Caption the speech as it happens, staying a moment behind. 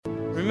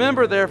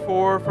Remember,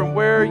 therefore, from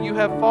where you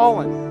have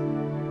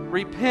fallen.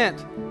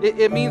 Repent.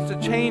 It means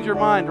to change your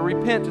mind, to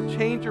repent, to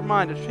change your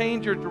mind, to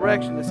change your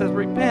direction. It says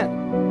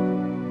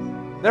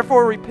repent.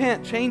 Therefore,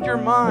 repent, change your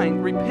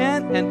mind,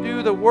 repent and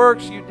do the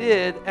works you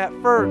did at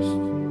first.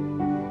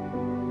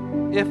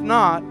 If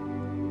not,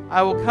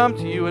 I will come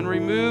to you and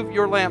remove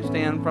your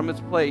lampstand from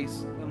its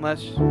place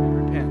unless you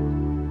repent.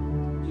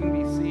 You can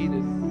be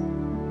seated.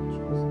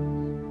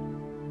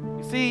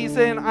 You see, he's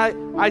saying,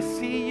 I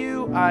see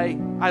you,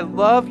 I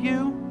love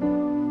you,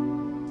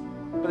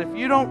 but if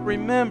you don't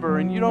remember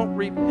and you don't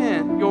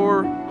repent,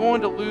 you're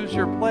going to lose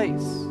your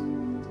place.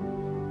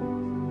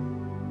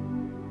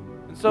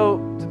 And so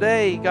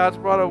today, God's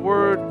brought a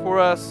word for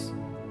us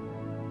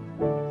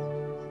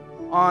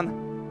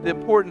on the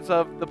importance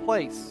of the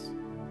place.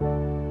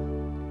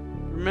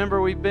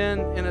 Remember, we've been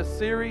in a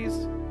series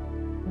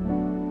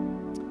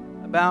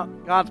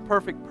about God's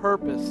perfect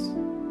purpose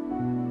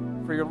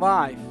for your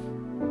life.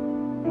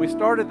 And we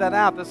started that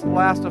out, this is the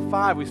last of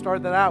 5, we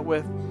started that out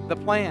with the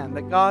plan,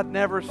 that God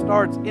never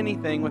starts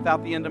anything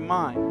without the end in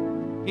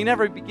mind. He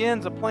never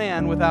begins a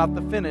plan without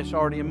the finish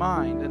already in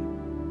mind.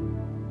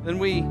 And then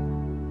we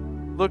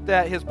looked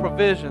at His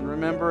provision.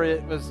 Remember,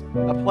 it was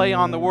a play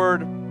on the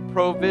word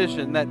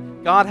provision, that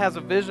God has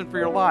a vision for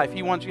your life.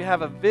 He wants you to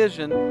have a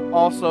vision,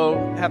 also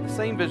have the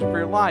same vision for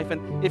your life.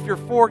 And if you're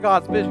for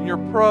God's vision, you're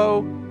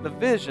pro the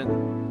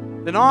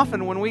vision, then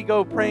often when we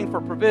go praying for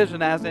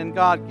provision, as in,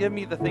 God, give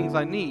me the things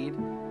I need,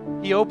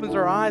 He opens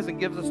our eyes and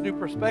gives us new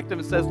perspective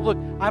and says, look,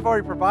 I've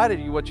already provided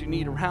you what you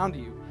need around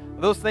you.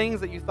 Those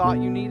things that you thought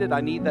you needed,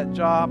 I need that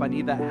job, I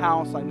need that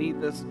house, I need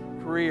this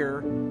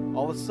career,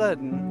 all of a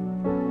sudden,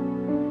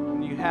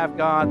 when you have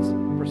God's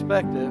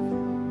perspective,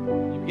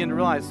 you begin to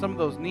realize some of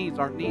those needs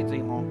aren't needs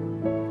any longer.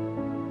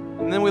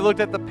 And then we looked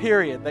at the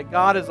period, that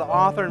God is the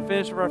author and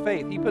finisher of our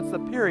faith. He puts the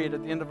period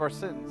at the end of our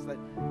sentence, that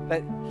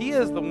He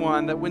is the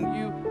one that when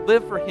you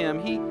live for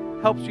Him, He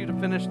helps you to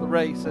finish the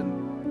race.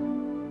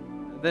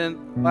 And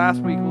then last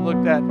week we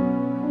looked at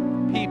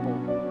people,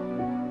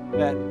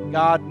 that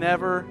God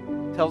never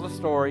tells a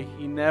story,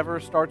 He never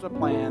starts a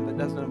plan that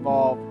doesn't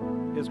involve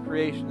His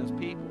creation, His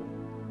people,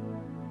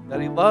 that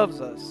He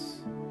loves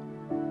us.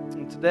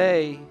 And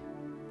today,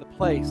 the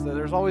place, that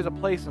there's always a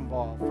place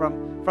involved.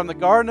 From the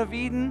Garden of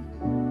Eden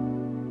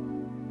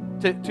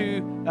to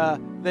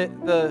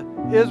the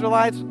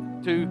Israelites,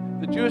 to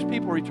the Jewish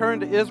people returned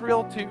to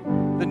Israel, to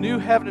the new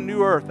heaven and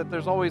new earth, that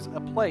there's always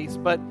a place,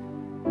 but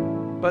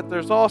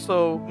there's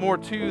also more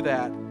to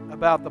that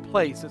about the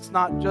place. It's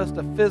not just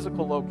a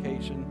physical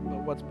location,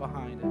 but what's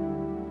behind it.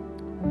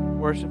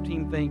 Worship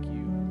team, thank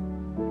you.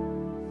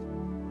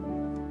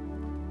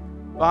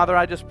 Father,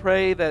 I just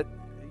pray that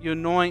you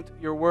anoint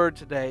your word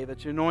today,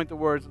 that you anoint the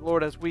words.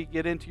 Lord, as we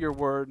get into your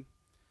word,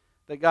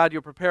 that God,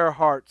 you'll prepare our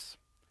hearts.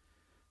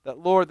 That,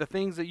 Lord, the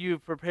things that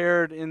you've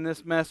prepared in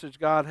this message,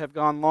 God, have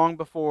gone long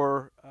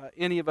before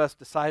any of us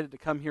decided to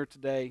come here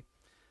today.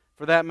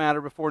 For that matter,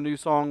 before New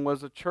Song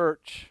was a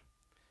church.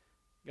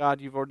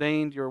 God, you've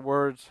ordained your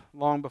words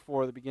long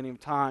before the beginning of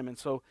time. And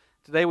so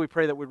today we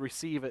pray that we'd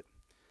receive it.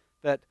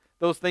 That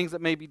those things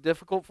that may be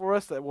difficult for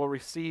us, that we'll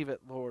receive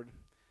it, Lord.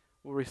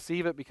 We'll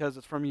receive it because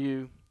it's from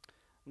you.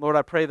 Lord,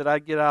 I pray that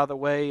I'd get out of the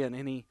way and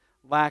any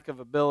lack of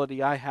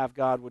ability I have,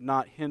 God, would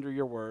not hinder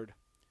your word.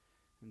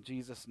 In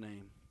Jesus'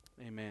 name,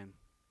 amen.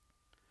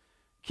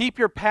 Keep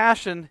your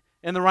passion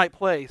in the right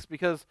place,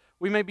 because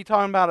we may be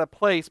talking about a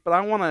place, but I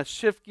want to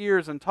shift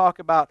gears and talk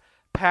about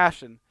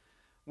passion.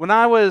 When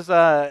I was,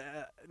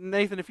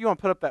 Nathan, if you want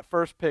to put up that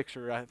first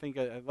picture, I think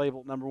I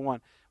labeled number 1.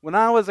 When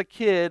I was a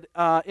kid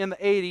in the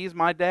 80s,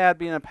 my dad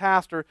being a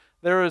pastor,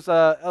 there was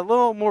a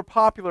little more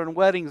popular in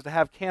weddings to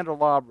have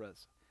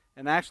candelabras.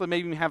 And actually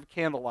maybe even have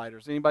candle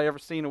lighters. Anybody ever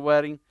seen a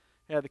wedding?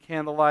 Yeah, the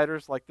candle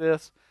lighters like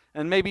this.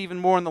 And maybe even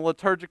more in the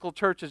liturgical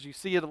churches, you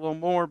see it a little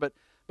more. But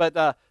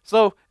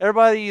so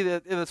everybody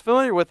that is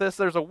familiar with this,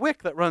 there's a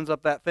wick that runs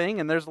up that thing,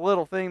 and there's a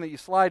little thing that you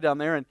slide down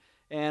there,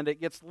 and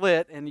it gets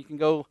lit, and you can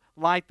go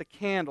light the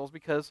candles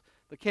because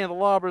the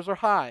candelabras are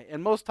high.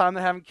 And most of the time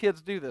they're having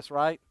kids do this,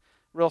 right?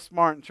 Real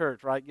smart in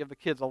church, right? Give the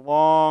kids a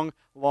long,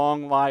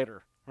 long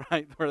lighter,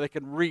 right? Where they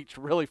can reach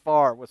really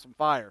far with some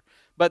fire.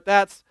 But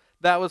that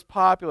was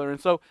popular. And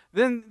so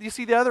then you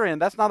see the other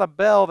end. That's not a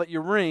bell that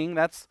you ring.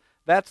 That's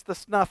the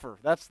snuffer.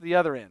 That's the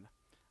other end.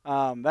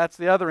 That's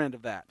the other end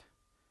of that.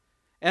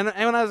 And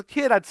when I was a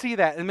kid, I'd see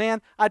that. And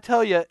man, I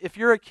tell you, if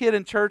you're a kid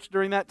in church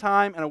during that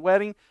time and a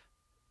wedding,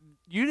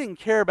 you didn't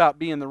care about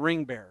being the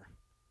ring bearer.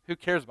 Who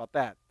cares about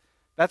that?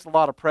 That's a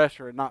lot of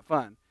pressure and not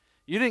fun.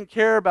 You didn't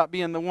care about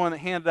being the one that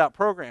handed out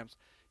programs.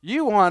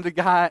 You wanted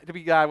to be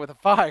the guy with a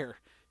fire.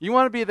 You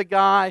want to be the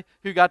guy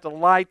who got to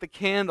light the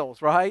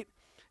candles, right?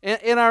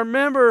 And I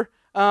remember,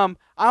 I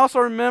also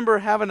remember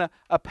having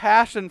a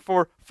passion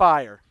for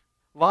fire.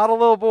 A lot of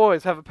little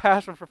boys have a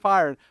passion for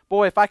fire. And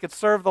boy, if I could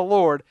serve the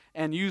Lord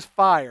and use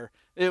fire,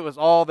 it was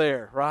all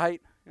there,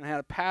 right? And I had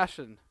a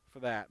passion for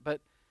that.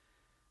 But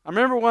I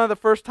remember one of the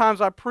first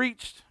times I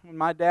preached when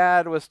my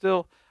dad was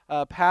still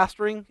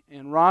pastoring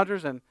in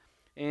Rogers,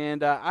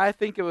 and I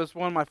think it was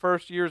one of my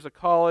first years of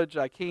college.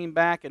 I came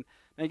back, and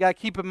Now you got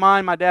to keep in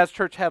mind my dad's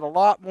church had a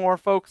lot more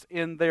folks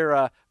in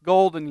their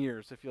golden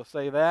years, if you'll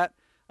say that,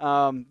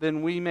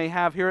 than we may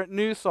have here at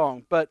New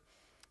Song. But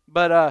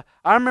I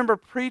remember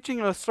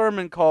preaching a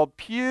sermon called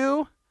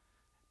Pew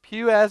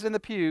as in the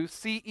pew,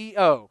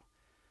 CEO,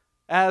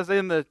 as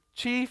in the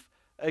chief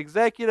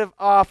executive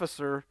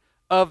officer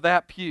of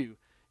that pew.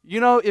 You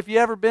know, if you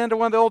ever been to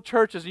one of the old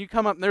churches and you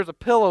come up and there's a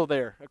pillow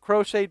there, a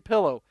crocheted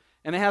pillow,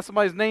 and it has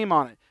somebody's name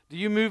on it, do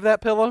you move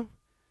that pillow?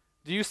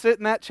 Do you sit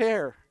in that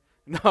chair?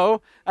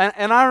 No.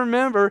 And I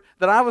remember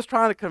that I was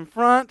trying to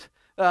confront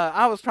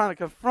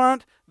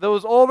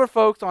those older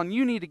folks on,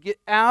 you need to get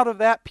out of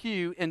that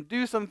pew and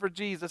do something for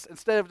Jesus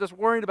instead of just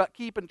worrying about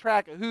keeping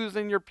track of who's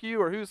in your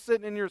pew or who's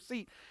sitting in your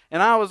seat.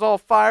 And I was all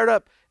fired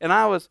up, and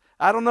I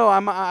don't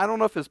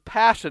know if it's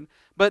passion,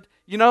 but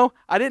you know,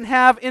 I didn't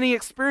have any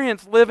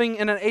experience living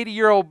in an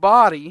 80-year-old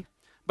body,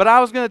 but I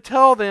was going to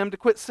tell them to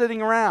quit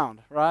sitting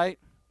around, right?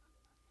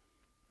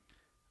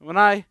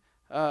 When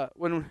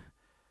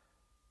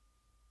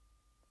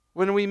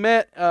we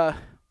met,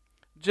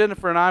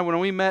 Jennifer and I, when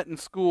we met in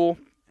school,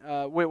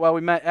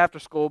 we met after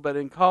school, but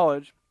in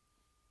college,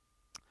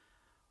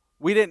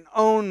 we didn't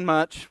own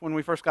much when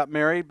we first got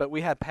married, but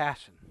we had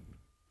passion.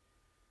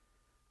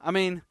 I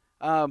mean,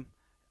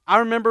 I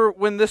remember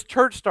when this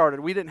church started,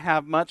 we didn't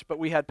have much, but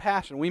we had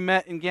passion. We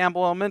met in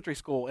Gamble Elementary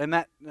School, and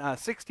that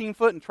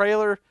 16-foot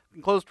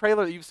enclosed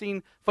trailer that you've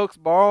seen folks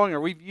borrowing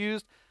or we've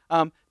used,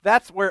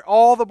 that's where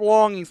all the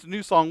belongings to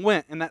New Song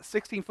went, in that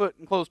 16-foot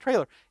enclosed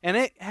trailer. And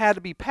it had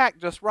to be packed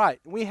just right.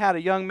 We had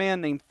a young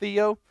man named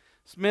Theo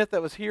Smith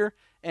that was here,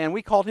 and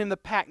we called him the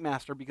pack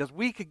master because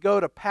we could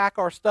go to pack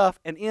our stuff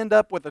and end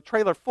up with a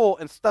trailer full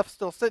and stuff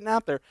still sitting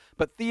out there.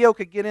 But Theo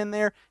could get in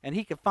there, and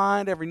he could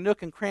find every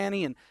nook and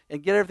cranny and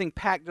get everything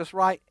packed just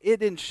right. It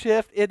didn't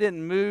shift. It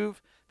didn't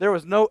move. There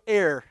was no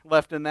air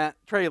left in that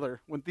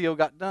trailer when Theo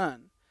got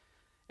done.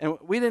 And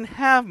we didn't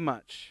have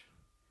much.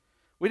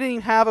 We didn't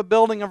even have a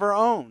building of our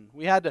own.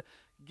 We had to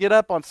get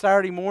up on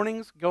Saturday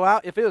mornings, go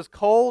out. If it was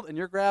cold and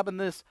you're grabbing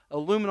this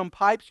aluminum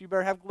pipes, you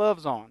better have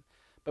gloves on.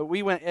 But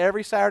we went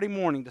every Saturday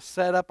morning to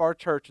set up our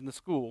church in the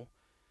school,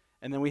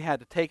 and then we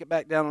had to take it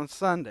back down on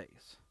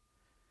Sundays.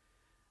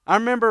 I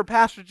remember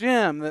Pastor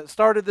Jim that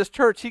started this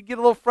church, he'd get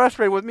a little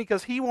frustrated with me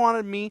because he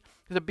wanted me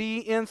to be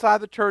inside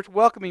the church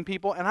welcoming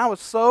people, and I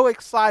was so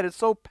excited,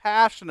 so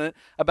passionate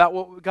about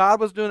what God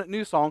was doing at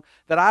New Song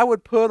that I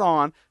would put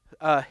on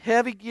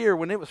heavy gear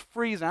when it was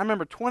freezing. I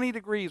remember 20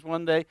 degrees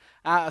one day,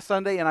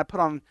 Sunday, and I put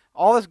on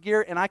all this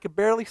gear, and I could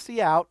barely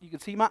see out. You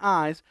could see my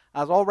eyes.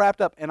 I was all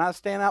wrapped up, and I was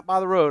standing out by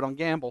the road on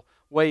Gamble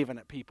waving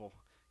at people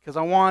because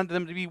I wanted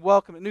them to be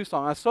welcome at New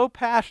Song. I was so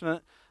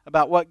passionate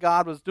about what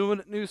God was doing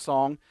at New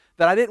Song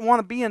that I didn't want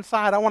to be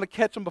inside. I wanted to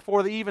catch them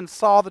before they even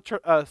saw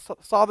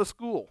the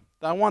school.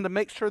 I wanted to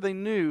make sure they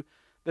knew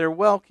they're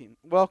welcome.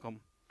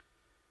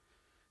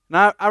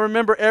 And I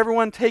remember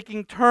everyone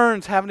taking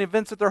turns having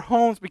events at their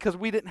homes because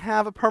we didn't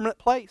have a permanent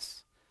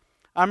place.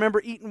 I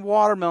remember eating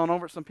watermelon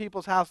over at some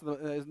people's house,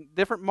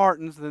 different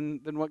Martins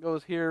than what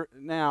goes here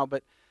now,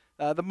 but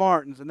the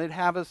Martins, and they'd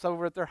have us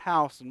over at their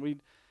house, and we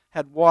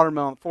had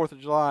watermelon on the 4th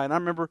of July. And I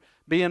remember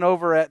being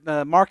over at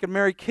Mark and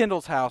Mary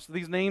Kendall's house.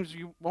 These names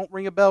you won't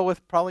ring a bell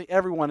with probably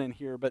everyone in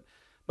here, but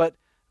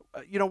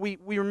you know, we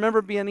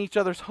remember being in each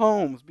other's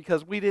homes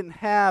because we didn't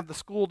have the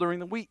school during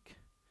the week.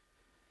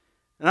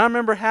 And I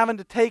remember having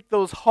to take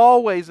those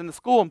hallways in the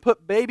school and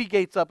put baby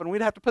gates up, and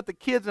we'd have to put the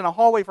kids in a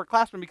hallway for a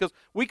classroom because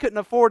we couldn't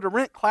afford to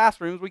rent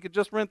classrooms. We could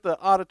just rent the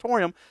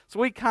auditorium. So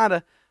we kind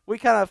of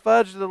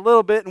fudged it a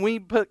little bit, and we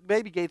put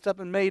baby gates up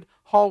and made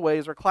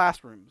hallways or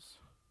classrooms.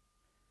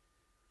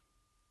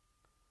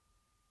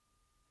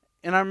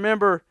 And I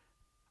remember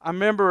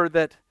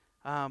that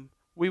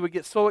we would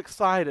get so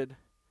excited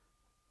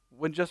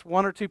when just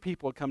one or two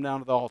people would come down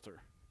to the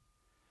altar,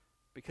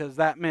 because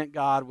that meant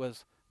God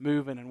was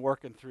moving and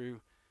working through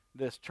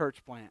this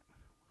church plant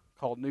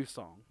called New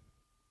Song.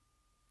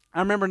 I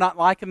remember not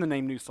liking the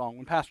name New Song.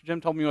 When Pastor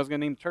Jim told me I was going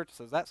to name the church, I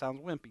says, that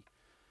sounds wimpy.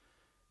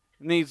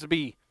 It needs to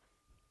be,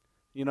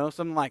 you know,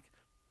 something like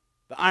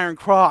the Iron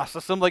Cross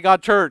Assembly of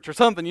God Church or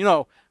something, you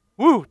know,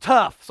 woo,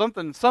 tough.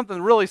 Something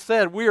really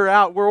said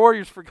we're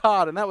warriors for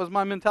God. And that was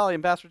my mentality.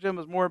 And Pastor Jim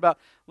was more about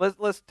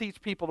let's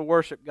teach people to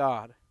worship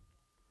God.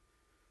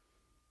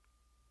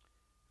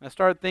 And I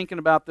started thinking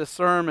about this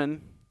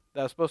sermon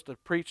that I was supposed to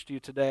preach to you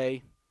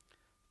today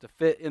to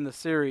fit in the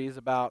series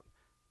about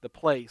the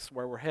place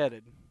where we're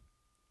headed.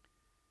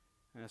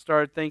 And I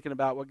started thinking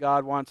about what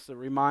God wants to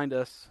remind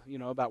us, you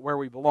know, about where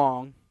we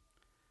belong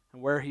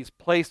and where He's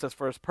placed us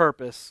for His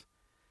purpose.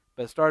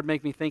 But it started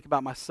making me think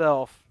about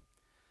myself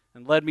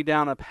and led me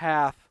down a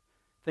path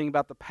thinking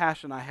about the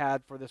passion I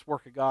had for this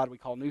work of God we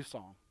call New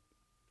Song.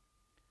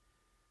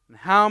 And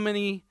how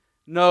many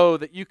know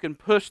that you can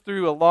push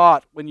through a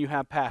lot when you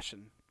have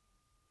passion?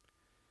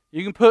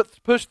 You can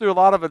push through a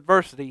lot of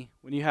adversity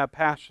when you have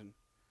passion.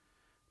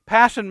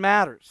 Passion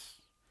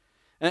matters.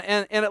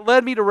 And it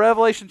led me to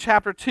Revelation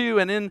chapter 2.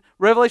 And in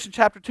Revelation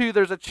chapter 2,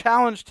 there's a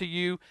challenge to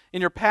you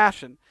in your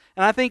passion.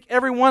 And I think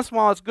every once in a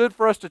while it's good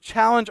for us to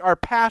challenge our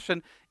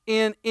passion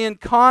in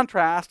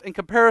contrast, in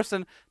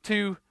comparison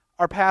to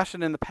our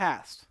passion in the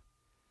past.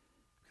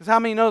 Because how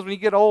many knows when you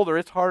get older,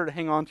 it's harder to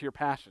hang on to your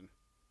passion?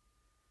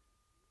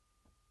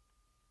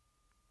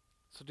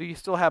 So do you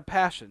still have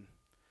passion?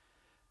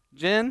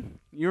 Jen,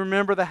 you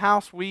remember the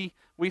house we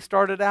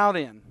started out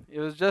in. It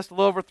was just a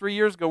little over 3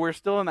 years ago. We were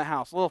still in the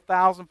house. A little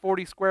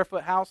 1,040 square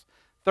foot house,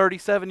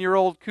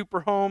 37-year-old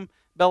Cooper home,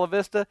 Bella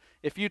Vista.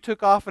 If you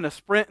took off in a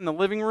sprint in the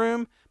living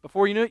room,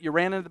 before you knew it, you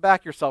ran into the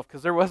back yourself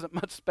because there wasn't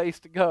much space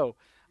to go.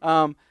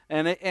 And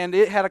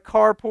it had a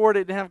carport.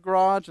 It didn't have a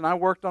garage, and I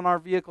worked on our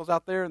vehicles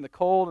out there in the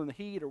cold and the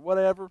heat or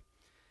whatever.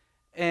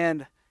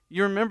 And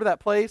you remember that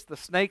place, the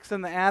snakes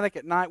in the attic?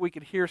 At night we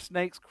could hear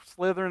snakes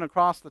slithering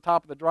across the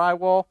top of the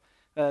drywall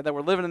that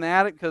were living in the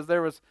attic because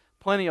there was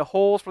plenty of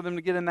holes for them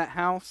to get in that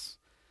house.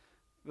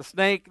 The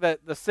snake, the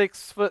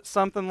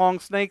 6-foot-something long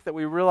snake that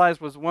we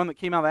realized was one that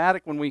came out of the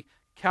attic when we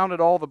counted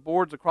all the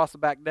boards across the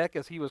back deck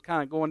as he was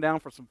kind of going down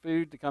for some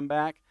food to come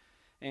back.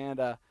 And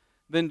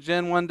then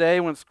Jen one day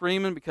went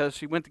screaming because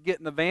she went to get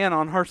in the van.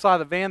 On her side of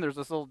the van, there's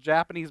this little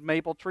Japanese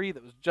maple tree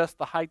that was just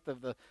the height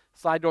of the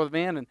side door of the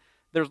van. And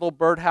there's a little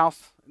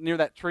birdhouse near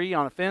that tree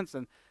on a fence.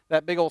 And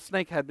that big old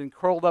snake had been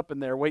curled up in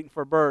there waiting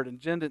for a bird. And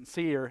Jen didn't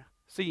see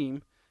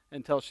him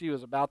until she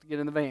was about to get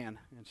in the van.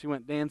 And she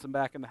went dancing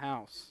back in the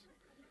house.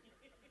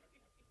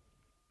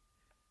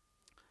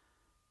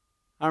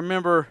 I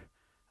remember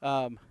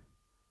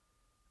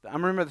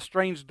the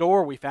strange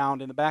door we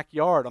found in the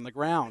backyard on the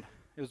ground.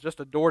 It was just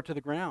a door to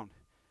the ground.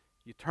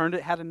 You turned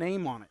it, had a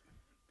name on it.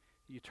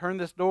 You turned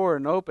this door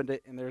and opened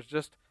it, and there's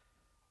just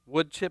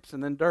wood chips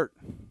and then dirt.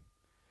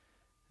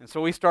 And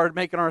so we started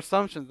making our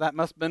assumptions. That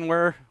must have been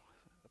where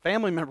a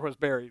family member was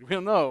buried. We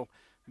don't know.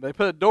 They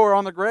put a door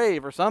on the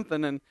grave or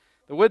something, and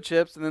the wood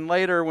chips, and then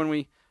later when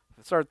we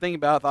started thinking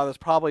about it, I thought it was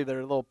probably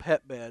their little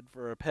pet bed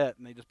for a pet,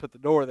 and they just put the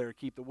door there to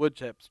keep the wood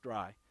chips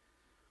dry.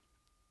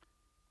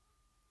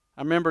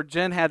 I remember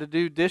Jen had to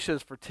do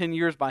dishes for 10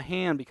 years by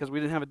hand because we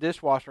didn't have a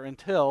dishwasher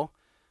until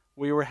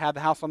we had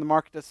the house on the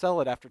market to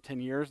sell it after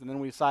 10 years, and then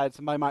we decided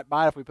somebody might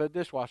buy it if we put a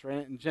dishwasher in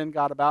it, and Jen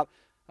got about,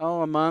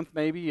 a month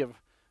maybe of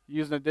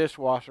using a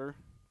dishwasher.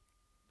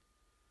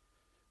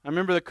 I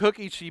remember the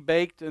cookies she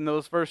baked in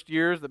those first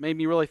years that made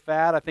me really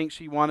fat. I think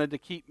she wanted to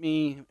keep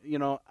me,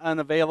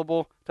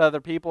 unavailable to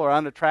other people or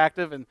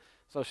unattractive, and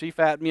so she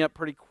fattened me up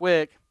pretty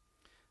quick,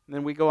 and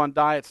then we go on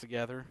diets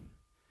together.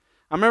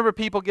 I remember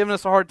people giving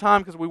us a hard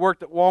time because we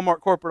worked at Walmart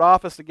corporate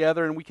office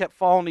together, and we kept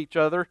following each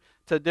other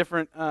to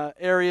different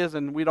areas,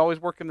 and we'd always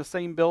work in the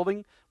same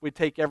building. We'd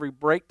take every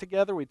break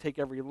together. We'd take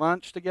every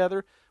lunch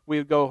together. We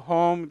would go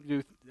home,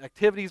 do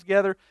activities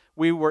together.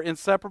 We were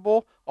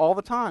inseparable all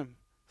the time.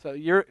 So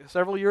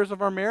several years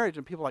of our marriage,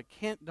 and people are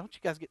like, don't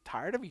you guys get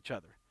tired of each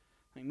other?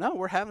 Like, no,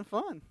 we're having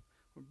fun.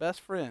 We're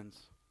best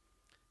friends.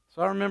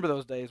 So I remember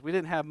those days. We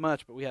didn't have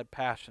much, but we had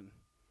passion.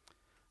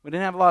 We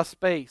didn't have a lot of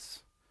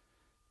space,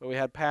 but we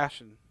had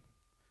passion.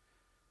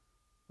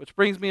 Which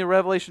brings me to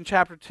Revelation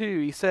chapter 2.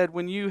 He said,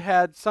 when you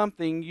had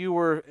something,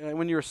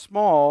 when you were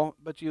small,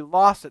 but you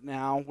lost it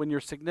now when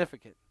you're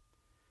significant.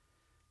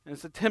 And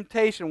it's a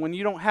temptation. When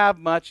you don't have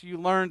much, you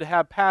learn to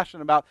have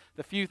passion about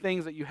the few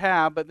things that you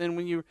have, but then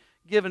when you're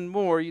given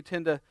more, you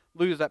tend to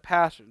lose that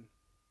passion.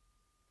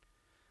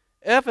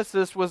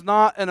 Ephesus was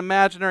not an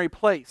imaginary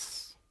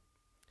place.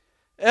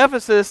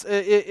 Ephesus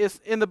is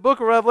in the book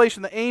of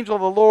Revelation. The angel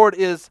of the Lord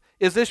is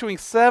issuing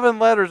 7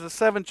 letters to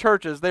 7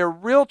 churches. They are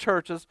real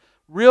churches,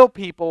 real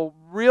people,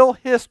 real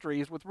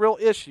histories with real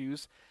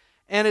issues.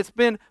 And it's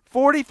been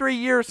 43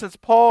 years since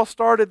Paul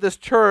started this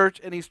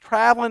church, and he's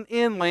traveling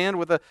inland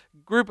with a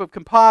group of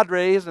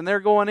compadres, and they're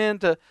going in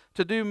to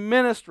do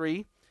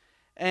ministry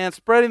and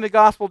spreading the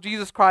gospel of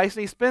Jesus Christ.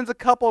 And he spends a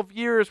couple of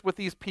years with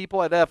these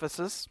people at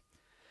Ephesus.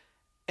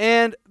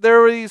 And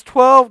there were these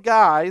 12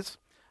 guys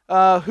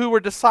who were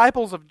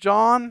disciples of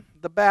John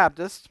the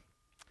Baptist.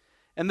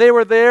 And they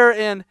were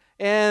there,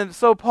 and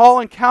so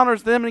Paul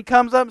encounters them, and he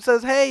comes up and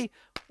says, hey,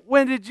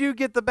 when did you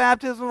get the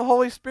baptism of the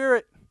Holy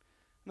Spirit?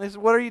 And they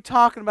said, what are you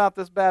talking about,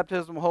 this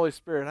baptism of the Holy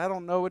Spirit? I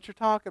don't know what you're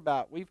talking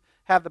about. We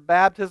have the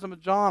baptism of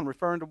John,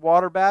 referring to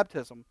water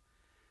baptism.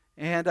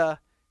 And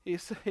he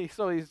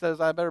says,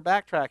 I better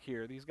backtrack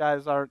here. These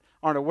guys aren't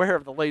aware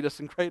of the latest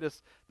and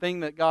greatest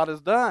thing that God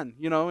has done,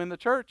 in the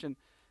church.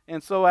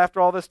 And so after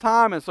all this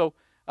time, and so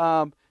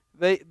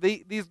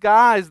these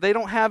guys, they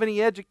don't have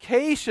any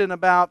education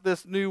about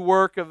this new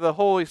work of the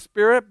Holy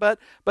Spirit, but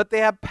they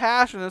have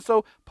passion. And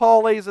so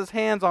Paul lays his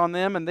hands on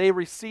them, and they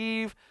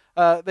receive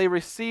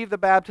the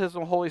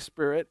baptism of the Holy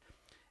Spirit,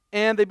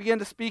 and they begin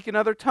to speak in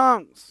other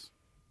tongues.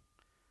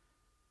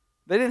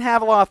 They didn't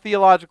have a lot of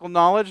theological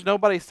knowledge.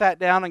 Nobody sat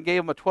down and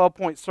gave them a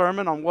 12-point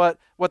sermon on what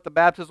the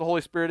baptism of the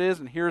Holy Spirit is,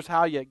 and here's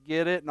how you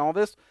get it and all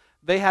this.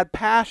 They had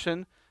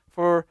passion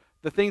for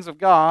the things of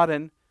God,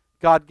 and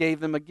God gave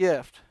them a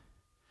gift.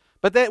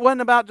 But that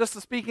wasn't about just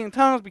the speaking in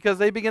tongues, because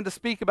they began to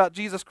speak about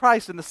Jesus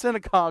Christ in the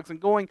synagogues and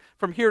going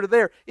from here to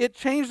there. It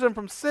changed them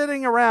from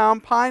sitting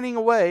around pining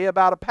away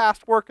about a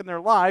past work in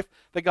their life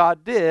that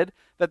God did,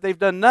 that they've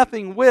done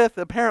nothing with,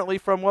 apparently,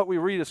 from what we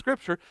read of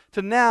Scripture,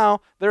 to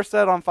now they're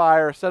set on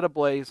fire, set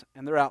ablaze,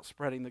 and they're out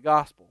spreading the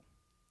gospel.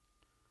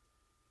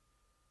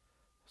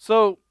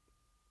 So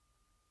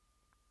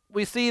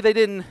we see they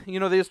didn't,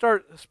 they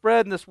start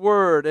spreading this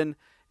word, and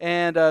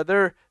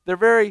they're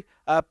very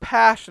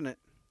passionate.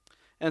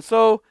 And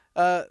so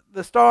the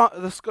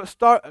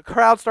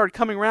crowd started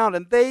coming around,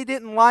 and they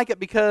didn't like it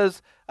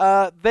because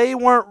they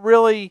weren't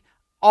really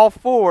all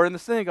for, in the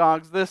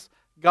synagogues, this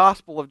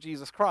gospel of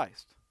Jesus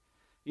Christ.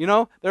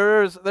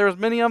 There's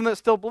many of them that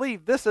still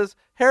believe this is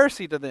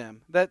heresy to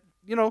them, that,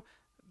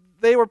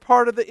 they were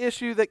part of the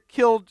issue that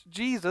killed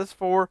Jesus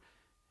for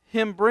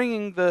him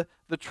bringing the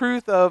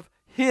truth of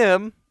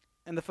him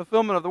and the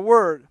fulfillment of the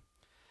word.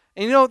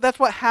 And that's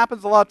what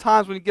happens a lot of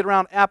times when you get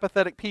around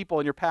apathetic people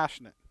and you're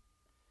passionate.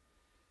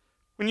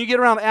 When you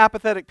get around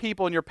apathetic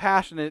people and you're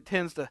passionate, it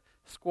tends to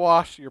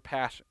squash your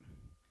passion.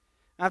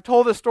 And I've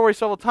told this story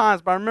several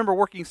times, but I remember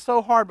working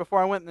so hard before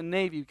I went in the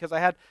Navy because I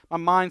had my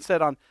mindset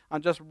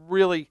on just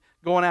really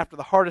going after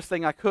the hardest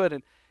thing I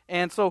could.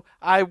 And so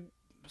I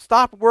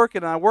stopped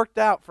working, and I worked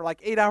out for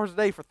like 8 hours a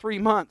day for 3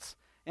 months.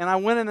 And I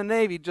went in the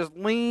Navy just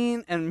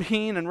lean and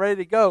mean and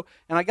ready to go.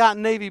 And I got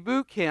in Navy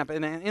boot camp,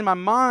 and in my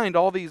mind,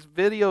 all these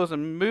videos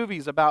and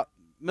movies about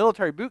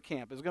military boot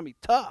camp is going to be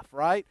tough,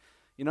 right?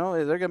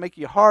 They're going to make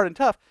you hard and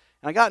tough.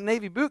 And I got in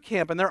Navy boot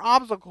camp, and their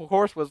obstacle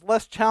course was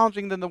less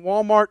challenging than the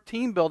Walmart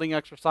team building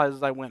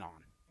exercises I went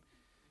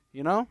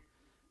on.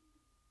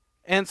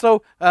 And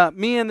so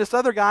me and this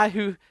other guy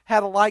who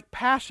had a like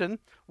passion,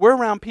 we're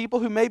around people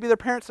who maybe their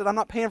parents said, I'm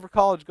not paying for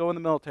college, go in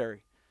the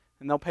military.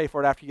 And they'll pay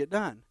for it after you get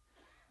done.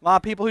 A lot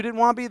of people who didn't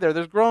want to be there.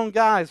 There's grown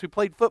guys who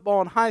played football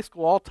in high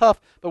school, all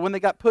tough, but when they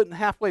got put in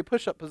halfway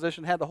push-up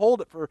position, had to hold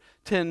it for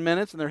 10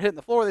 minutes, and they're hitting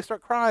the floor, they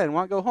start crying and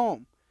want to go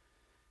home.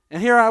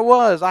 And here I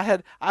was.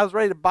 I was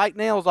ready to bite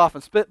nails off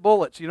and spit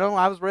bullets.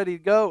 I was ready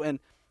to go. And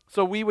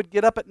so we would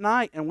get up at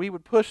night, and we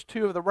would push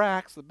 2 of the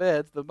racks,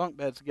 the bunk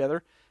beds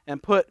together,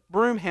 and put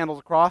broom handles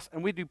across,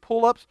 and we'd do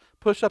pull-ups,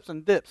 push-ups,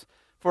 and dips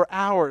for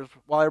hours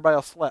while everybody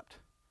else slept.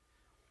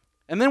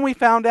 And then we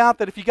found out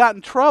that if you got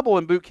in trouble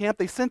in boot camp,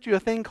 they sent you a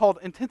thing called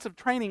intensive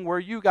training where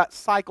you got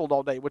cycled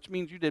all day, which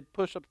means you did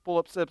push-ups,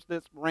 pull-ups,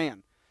 dips,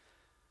 ran.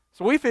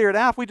 So we figured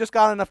out if we just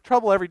got enough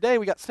trouble every day,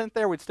 we got sent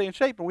there, we'd stay in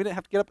shape, and we didn't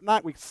have to get up at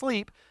night, we could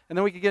sleep, and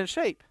then we could get in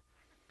shape.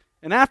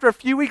 And after a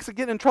few weeks of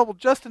getting in trouble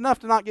just enough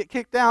to not get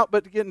kicked out,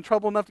 but to get in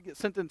trouble enough to get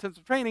sent to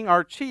intensive training,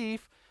 our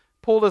chief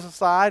pulled us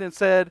aside and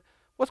said,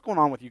 what's going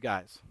on with you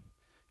guys?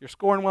 You're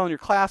scoring well in your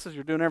classes,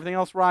 you're doing everything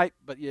else right,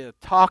 but you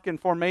talk in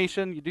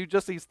formation, you do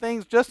just these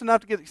things just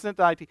enough to get sent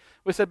to IT.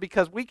 We said,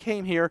 because we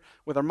came here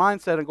with our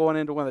mindset of going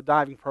into one of the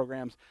diving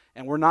programs,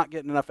 and we're not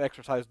getting enough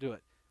exercise to do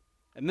it.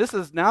 And this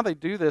is, now they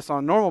do this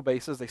on a normal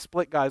basis. They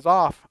split guys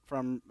off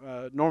from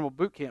normal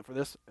boot camp for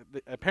this.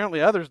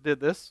 Apparently others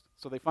did this,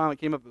 so they finally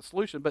came up with a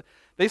solution. But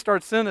they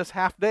started sending us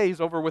half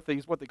days over with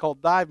these, what they call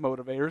dive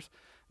motivators.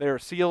 They're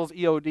SEALs,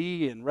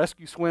 EOD, and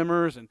rescue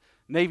swimmers, and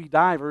Navy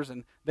divers,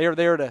 and they're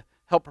there to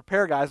help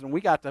prepare guys. And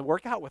we got to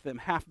work out with them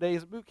half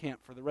days of boot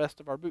camp for the rest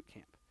of our boot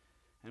camp.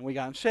 And we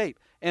got in shape.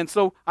 And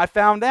so I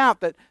found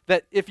out that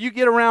if you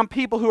get around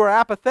people who are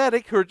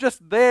apathetic, who are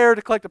just there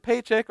to collect a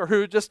paycheck, or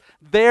who are just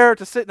there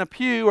to sit in a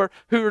pew, or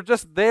who are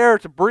just there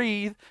to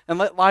breathe and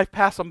let life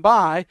pass them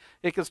by,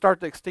 it can start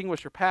to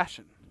extinguish your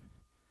passion.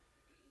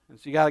 And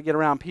so you got to get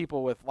around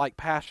people with like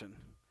passion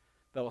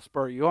that will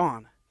spur you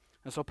on.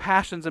 And so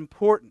passion's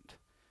important.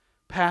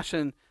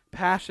 Passion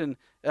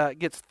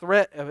gets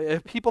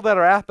if people that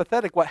are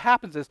apathetic, what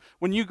happens is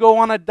when you go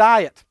on a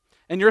diet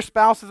and your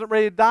spouse isn't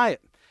ready to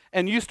diet,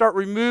 and you start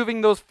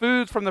removing those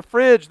foods from the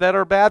fridge that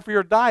are bad for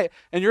your diet,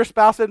 and your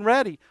spouse isn't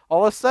ready,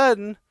 all of a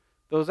sudden,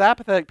 those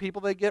apathetic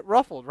people, they get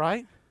ruffled,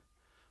 right?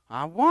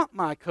 I want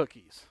my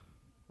cookies,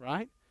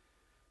 right?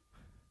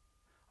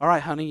 All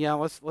right, honey, yeah,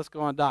 let's go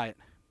on a diet.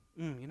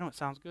 It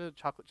sounds good,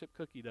 chocolate chip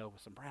cookie dough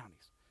with some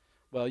brownies.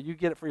 Well, you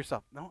get it for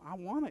yourself. No, I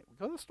want it.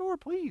 Go to the store,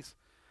 please.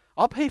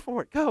 I'll pay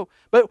for it. Go.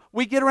 But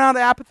we get around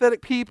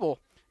apathetic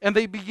people, and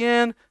they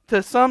begin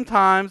to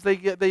sometimes,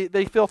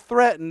 they feel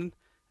threatened,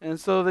 and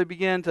so they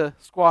begin to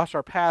squash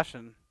our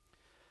passion.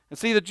 And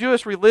see, the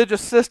Jewish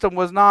religious system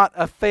was not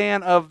a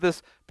fan of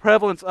this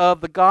prevalence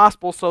of the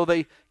gospel, so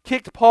they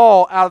kicked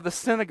Paul out of the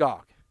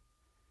synagogue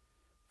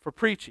for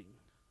preaching.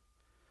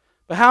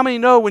 But how many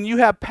know when you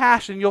have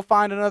passion, you'll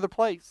find another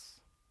place?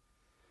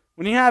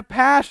 When you have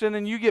passion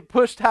and you get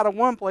pushed out of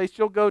one place,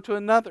 you'll go to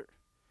another.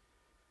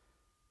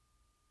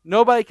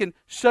 Nobody can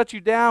shut you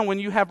down when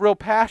you have real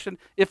passion.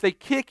 If they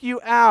kick you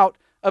out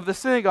of the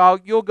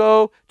synagogue, you'll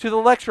go to the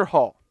lecture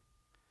hall.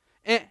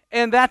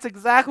 And that's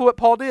exactly what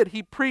Paul did.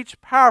 He preached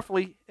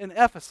powerfully in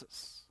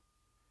Ephesus.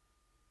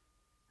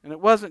 And it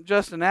wasn't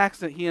just an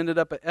accident he ended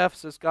up at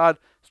Ephesus. God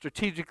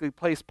strategically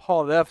placed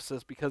Paul at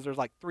Ephesus because there's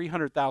like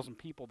 300,000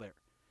 people there.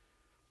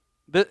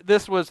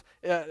 This was,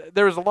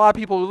 there was a lot of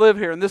people who live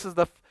here, and this is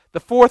the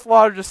fourth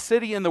largest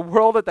city in the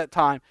world at that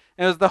time.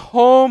 And it was the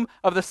home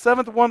of the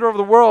seventh wonder of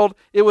the world.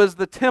 It was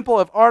the temple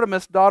of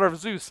Artemis, daughter of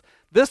Zeus.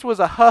 This was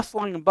a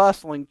hustling and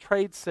bustling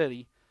trade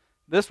city.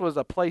 This was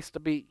a place to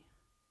be.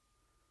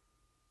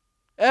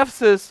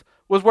 Ephesus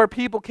was where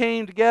people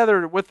came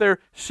together with their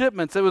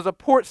shipments. It was a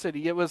port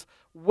city. It was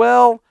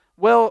well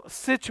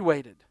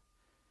situated.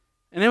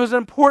 And it was an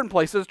important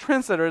place. It was a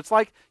trendsetter. It's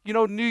like,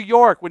 New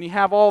York when you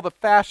have all the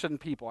fashion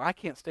people. I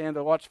can't stand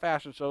to watch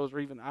fashion shows, or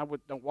even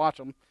don't watch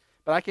them,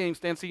 but I can't even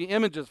stand seeing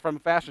images from a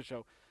fashion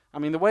show. I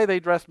mean, the way they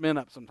dress men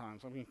up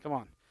sometimes. I mean, come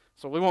on.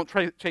 So we won't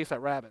chase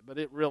that rabbit, but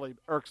it really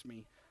irks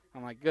me.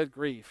 I'm like, good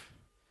grief.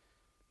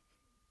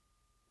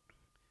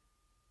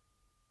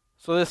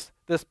 So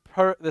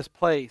this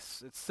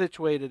place, it's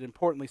situated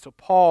importantly. So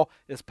Paul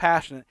is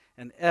passionate,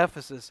 and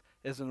Ephesus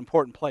is an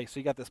important place. So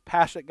you got this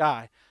passionate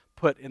guy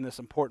put in this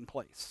important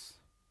place.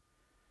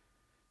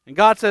 And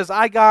God says,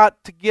 I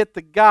got to get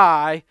the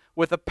guy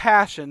with a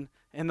passion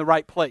in the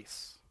right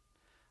place.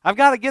 I've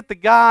got to get the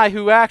guy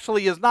who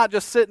actually is not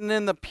just sitting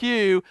in the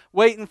pew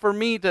waiting for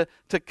me to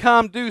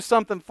come do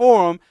something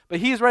for him, but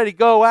he's ready to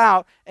go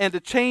out and to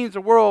change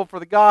the world for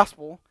the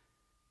gospel.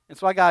 And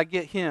so I got to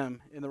get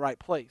him in the right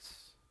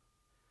place.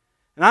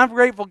 And I'm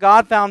grateful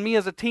God found me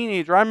as a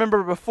teenager. I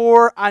remember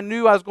before I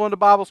knew I was going to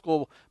Bible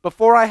school,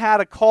 before I had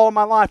a call in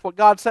my life, what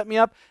God set me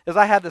up is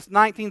I had this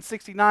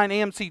 1969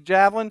 AMC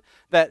Javelin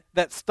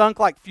that stunk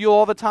like fuel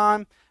all the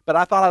time, but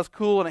I thought I was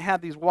cool, and it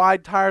had these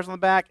wide tires on the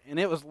back, and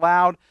it was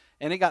loud,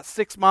 and it got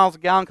 6 miles a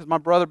gallon because my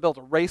brother built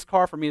a race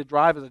car for me to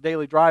drive as a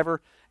daily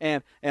driver,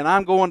 and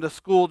I'm going to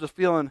school just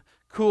feeling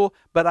cool,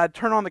 but I'd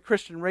turn on the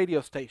Christian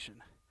radio station,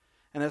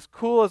 and as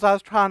cool as I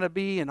was trying to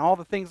be and all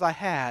the things I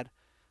had,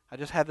 I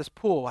just had this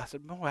pull. I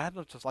said, boy, I'd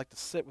just like to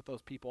sit with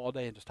those people all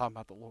day and just talk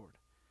about the Lord.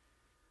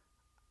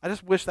 I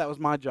just wish that was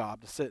my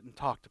job, to sit and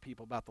talk to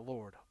people about the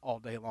Lord all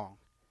day long.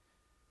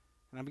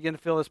 And I began to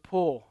feel this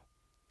pull.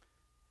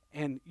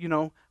 And,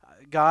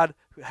 God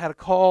had a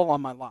call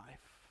on my life.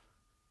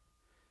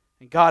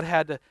 And God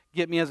had to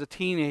get me as a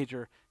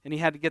teenager, and he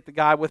had to get the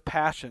guy with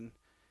passion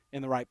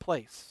in the right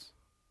place.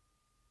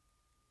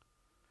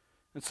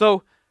 And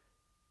so,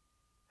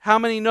 how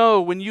many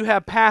know when you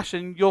have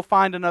passion, you'll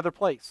find another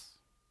place?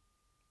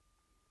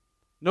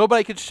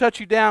 Nobody can shut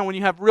you down when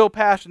you have real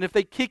passion. If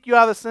they kick you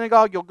out of the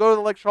synagogue, you'll go to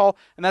the lecture hall,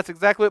 and that's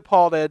exactly what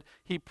Paul did.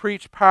 He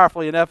preached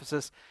powerfully in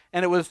Ephesus,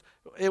 and it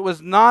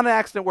was not an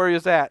accident where he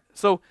was at.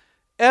 So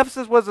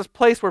Ephesus was this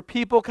place where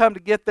people come to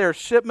get their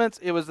shipments.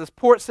 It was this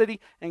port city,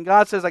 and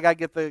God says, I got to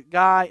get the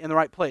guy in the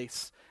right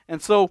place. And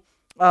so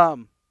I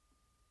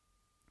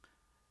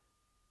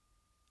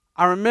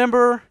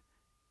remember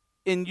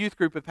in youth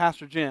group with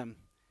Pastor Jim,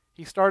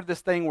 he started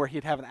this thing where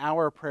he'd have an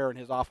hour of prayer in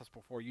his office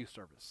before youth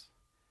service.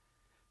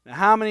 Now,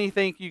 how many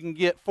think you can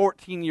get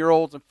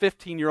 14-year-olds and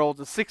 15-year-olds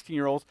and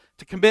 16-year-olds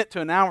to commit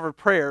to an hour of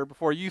prayer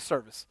before youth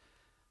service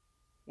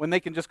when they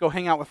can just go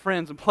hang out with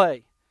friends and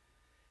play?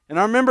 And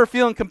I remember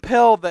feeling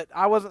compelled that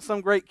I wasn't some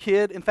great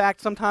kid. In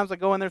fact, sometimes I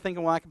go in there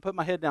thinking, well, I can put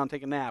my head down and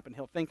take a nap, and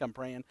he'll think I'm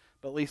praying,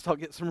 but at least I'll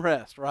get some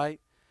rest, right?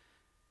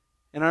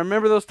 And I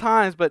remember those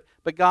times, but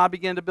God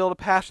began to build a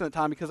passion at that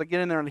time because I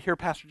get in there and I hear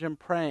Pastor Jim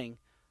praying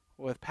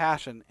with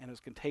passion, and it was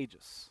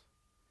contagious.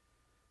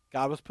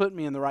 God was putting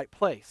me in the right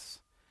place.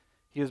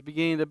 He was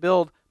beginning to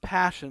build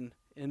passion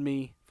in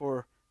me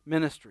for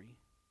ministry.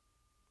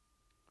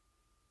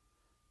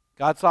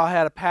 God saw I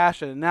had a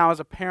passion, and now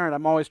as a parent,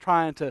 I'm always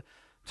trying to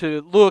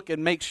look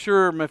and make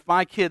sure if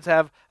my kids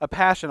have a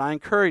passion, I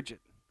encourage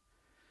it.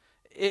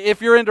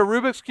 If you're into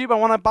Rubik's Cube, I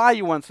want to buy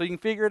you one so you can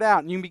figure it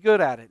out and you can be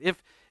good at it.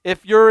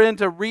 If you're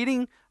into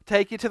reading,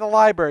 take you to the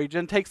library.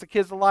 Jen takes the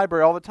kids to the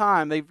library all the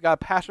time. They've got a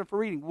passion for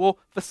reading. We'll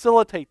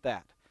facilitate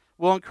that.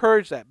 We'll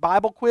encourage that.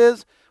 Bible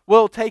quiz,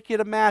 we'll take you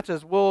to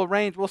matches. We'll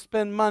arrange. We'll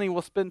spend money.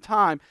 We'll spend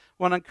time.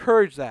 We'll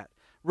encourage that.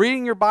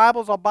 Reading your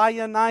Bibles, I'll buy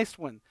you a nice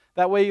one.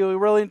 That way you'll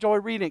really enjoy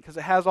reading it because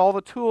it has all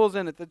the tools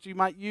in it that you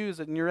might use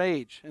in your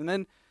age. And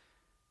then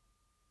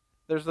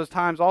there's those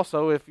times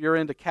also, if you're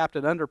into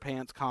Captain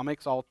Underpants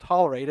comics, I'll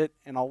tolerate it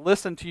and I'll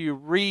listen to you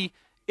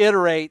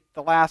reiterate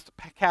the last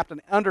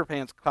Captain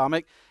Underpants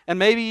comic. And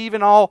maybe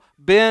even I'll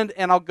bend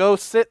and I'll go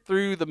sit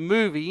through the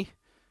movie.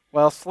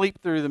 Well,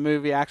 sleep through the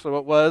movie, actually,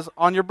 what was,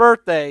 on your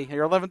birthday,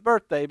 your 11th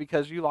birthday,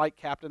 because you like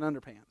Captain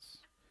Underpants.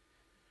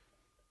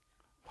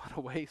 What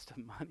a waste of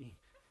money.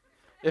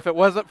 If it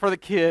wasn't for the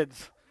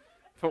kids.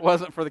 If it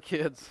wasn't for the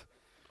kids.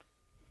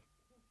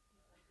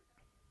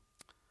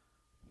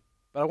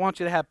 But I want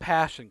you to have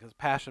passion, because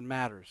passion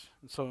matters.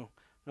 And so,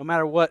 no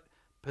matter what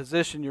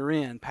position you're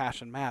in,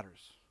 passion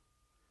matters.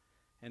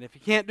 And if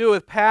you can't do it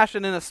with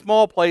passion in a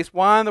small place,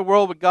 why in the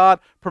world would God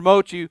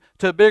promote you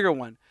to a bigger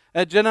one?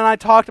 Jen and I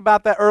talked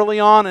about that early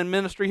on in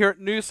ministry here at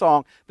New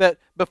Song, that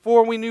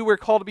before we knew we were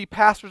called to be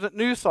pastors at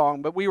New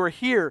Song, but we were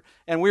here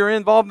and we were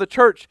involved in the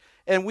church,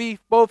 and we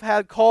both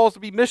had calls to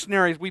be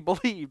missionaries. We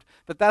believed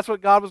that that's what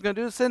God was going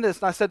to do to send us.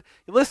 And I said,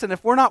 listen,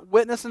 if we're not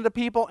witnessing to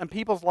people and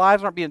people's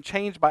lives aren't being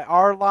changed by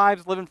our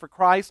lives living for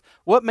Christ,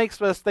 what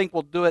makes us think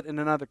we'll do it in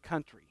another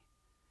country?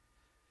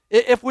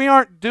 If we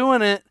aren't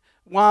doing it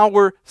while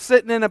we're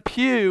sitting in a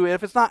pew,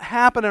 if it's not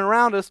happening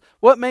around us,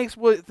 what makes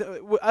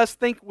us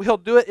think He'll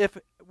do it if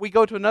we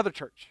go to another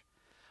church?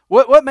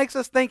 What makes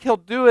us think He'll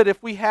do it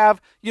if we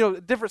have,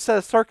 a different set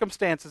of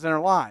circumstances in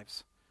our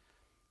lives?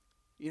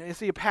 You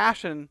see, a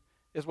passion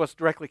is what's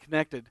directly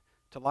connected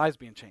to lives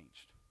being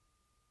changed.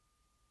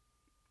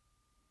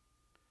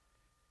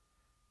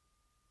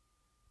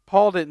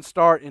 Paul didn't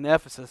start in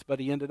Ephesus, but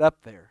he ended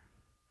up there.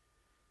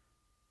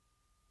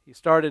 He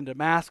started in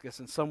Damascus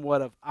in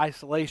somewhat of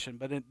isolation,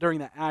 but during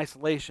that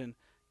isolation,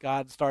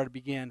 God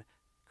began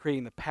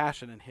creating the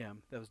passion in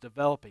him that was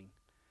developing.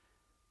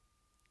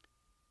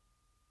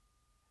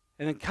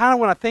 And then kind of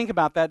when I think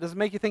about that, does it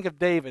make you think of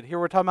David? Here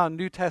we're talking about a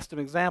New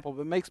Testament example,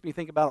 but it makes me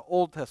think about an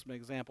Old Testament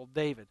example,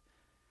 David.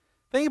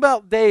 Think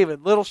about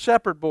David, little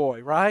shepherd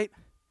boy, right?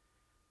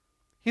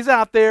 He's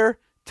out there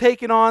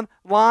taking on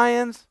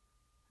lions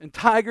and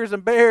tigers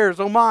and bears,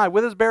 oh my,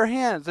 with his bare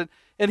hands.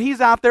 And he's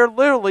out there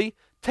literally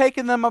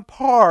taking them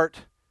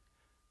apart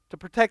to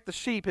protect the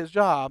sheep, his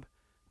job.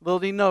 Little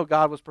did he know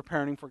God was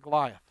preparing him for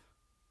Goliath.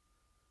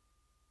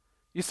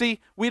 You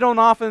see, we don't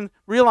often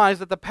realize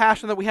that the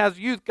passion that we have as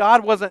youth,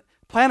 God wasn't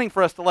planning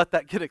for us to let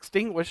that get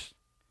extinguished.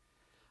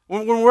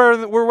 When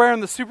we're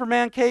wearing the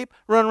Superman cape,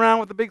 running around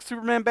with the big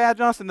Superman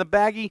badge on us, and the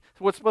baggy,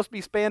 what's supposed to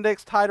be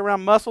spandex tied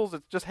around muscles,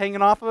 it's just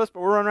hanging off of us,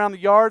 but we're running around the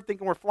yard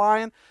thinking we're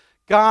flying.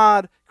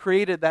 God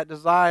created that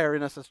desire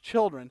in us as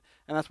children,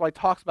 and that's why He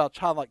talks about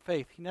childlike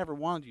faith. He never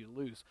wanted you to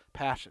lose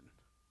passion.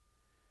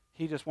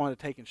 He just wanted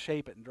to take and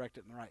shape it and direct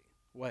it in the right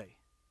way.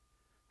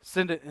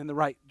 Send it in the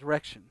right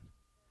direction.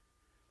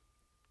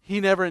 He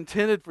never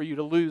intended for you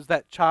to lose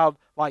that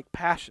childlike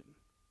passion.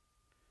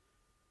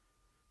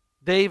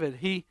 David,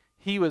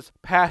 he was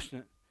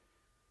passionate.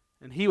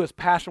 And he was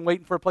passionate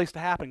waiting for a place to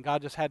happen.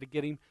 God just had to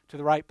get him to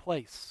the right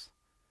place.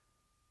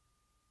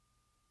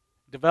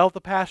 Develop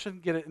the passion,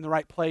 get it in the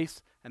right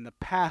place, and the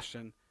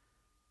passion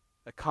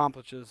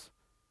accomplishes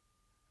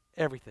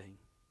everything.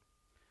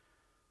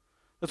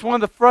 That's one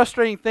of the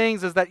frustrating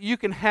things, is that you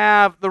can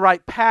have the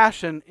right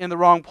passion in the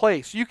wrong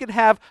place. You can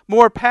have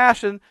more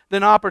passion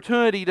than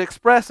opportunity to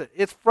express it.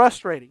 It's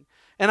frustrating.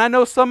 And I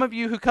know some of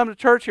you who come to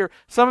church here,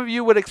 some of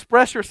you would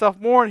express yourself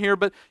more in here,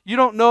 but you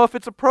don't know if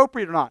it's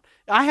appropriate or not.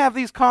 I have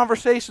these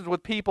conversations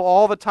with people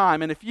all the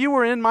time, and if you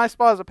were in my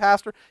spot as a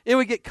pastor, it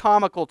would get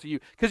comical to you,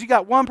 because you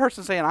got one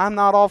person saying, I'm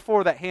not all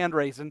for that hand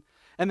raising.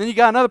 And then you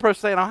got another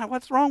person saying,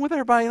 what's wrong with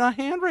everybody not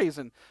hand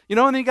raising? And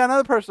then you got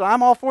another person,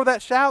 I'm all for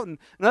that shouting.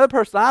 Another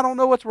person, I don't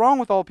know what's wrong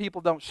with all people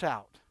don't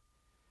shout.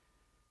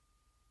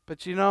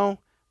 But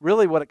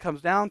really what it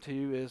comes down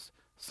to is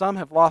some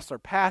have lost their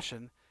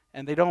passion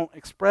and they don't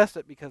express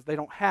it because they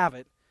don't have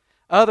it.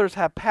 Others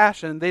have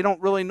passion, they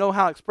don't really know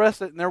how to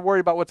express it, and they're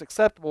worried about what's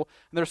acceptable.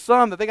 And there's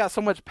some that they got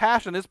so much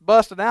passion, it's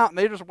busting out, and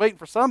they're just waiting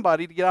for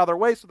somebody to get out of their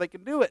way so they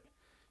can do it.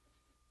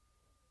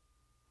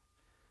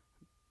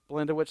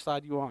 Belinda, which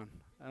side you on?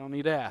 I don't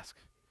need to ask.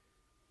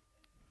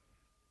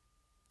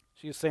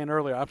 She was saying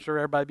earlier, I'm sure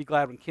everybody be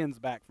glad when Ken's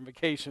back from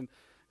vacation.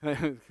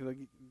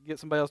 Get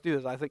somebody else to do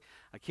this. I think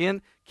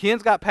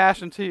Ken's got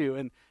passion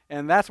too.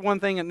 And that's one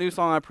thing at New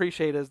Song I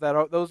appreciate, is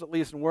that those that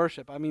lead us in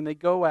worship, they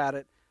go at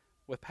it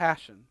with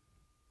passion.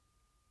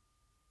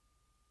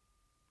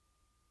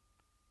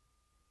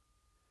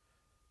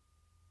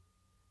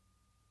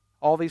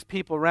 All these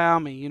people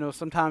around me,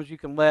 sometimes you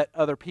can let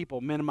other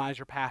people minimize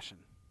your passion.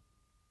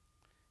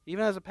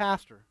 Even as a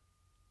pastor.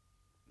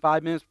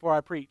 5 minutes before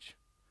I preach,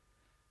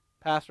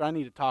 Pastor, I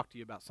need to talk to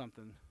you about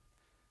something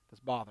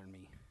that's bothering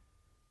me.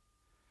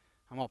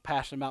 I'm all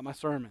passionate about my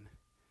sermon,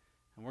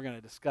 and we're going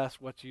to discuss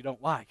what you don't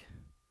like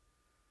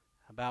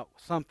about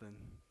something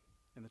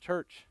in the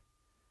church.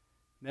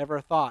 Never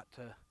a thought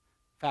to the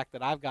fact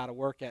that I've got to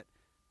work at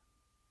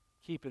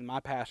keeping my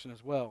passion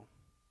as well.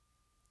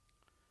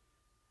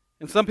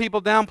 And some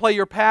people downplay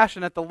your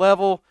passion at the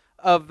level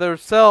of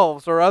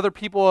themselves, or other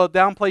people will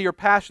downplay your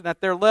passion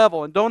at their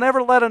level. And don't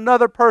ever let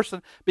another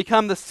person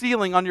become the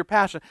ceiling on your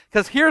passion.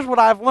 Because here's what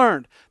I've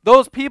learned.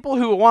 Those people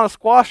who want to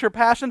squash your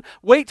passion,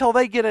 wait till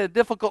they get in a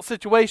difficult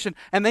situation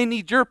and they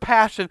need your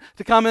passion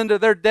to come into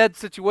their dead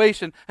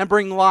situation and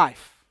bring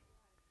life.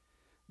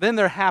 Then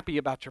they're happy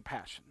about your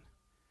passion.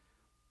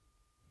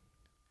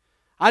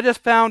 I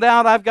just found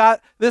out I've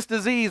got this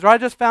disease, or I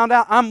just found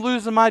out I'm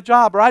losing my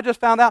job, or I just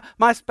found out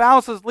my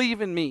spouse is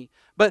leaving me.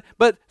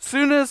 But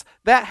soon as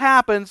that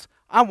happens,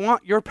 I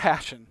want your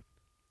passion.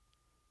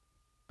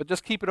 But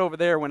just keep it over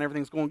there when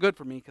everything's going good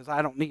for me, because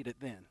I don't need it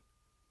then.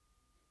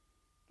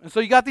 And so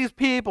you got these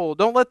people.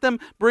 Don't let them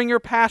bring your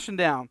passion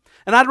down.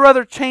 And I'd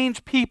rather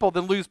change people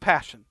than lose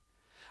passion.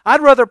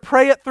 I'd rather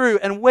pray it through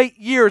and wait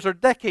years or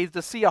decades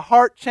to see a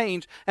heart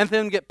change and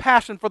then get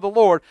passion for the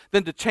Lord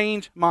than to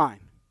change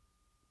mine.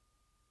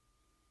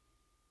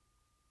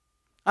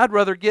 I'd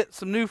rather get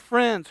some new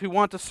friends who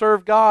want to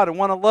serve God and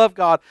want to love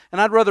God, and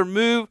I'd rather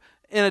move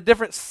in a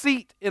different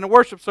seat in a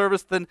worship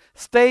service than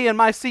stay in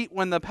my seat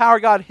when the power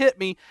of God hit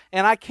me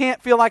and I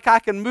can't feel like I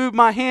can move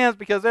my hands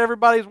because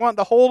everybody's wanting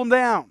to hold them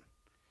down.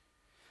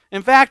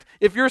 In fact,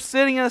 if you're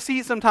sitting in a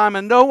seat sometime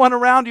and no one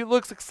around you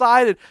looks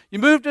excited, you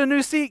move to a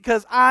new seat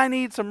because I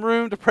need some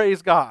room to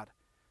praise God.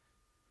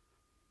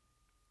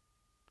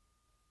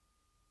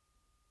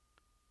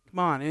 Come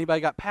on, anybody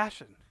got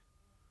passion?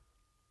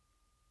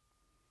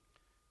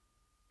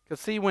 Because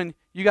see, when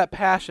you got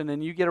passion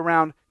and you get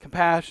around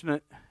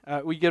complacent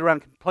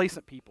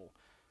people,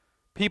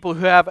 people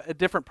who have a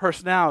different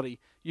personality,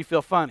 you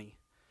feel funny.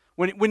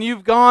 When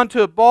you've gone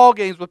to ball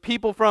games with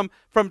people from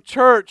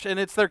church and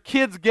it's their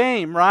kids'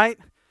 game, right?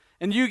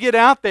 And you get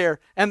out there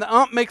and the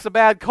ump makes a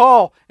bad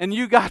call and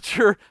you got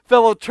your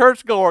fellow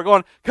churchgoer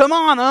going, come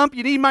on, ump,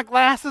 you need my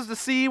glasses to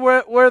see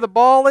where the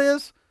ball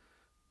is?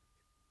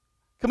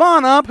 Come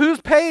on, ump,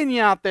 who's paying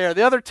you out there?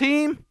 The other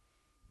team?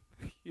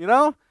 You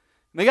know?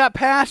 And they got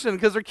passion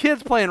because their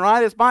kid's playing,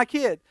 right? It's my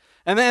kid.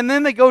 And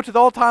then they go to the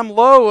all-time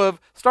low of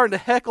starting to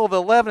heckle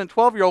the 11 and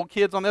 12-year-old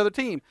kids on the other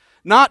team.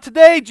 Not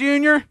today,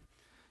 Junior.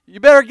 You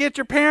better get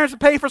your parents to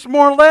pay for some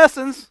more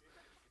lessons.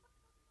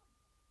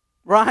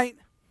 Right?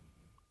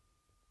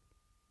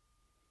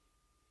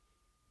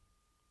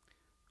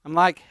 I'm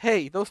like,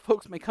 hey, those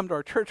folks may come to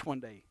our church one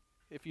day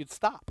if you'd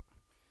stop.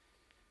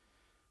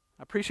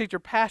 I appreciate your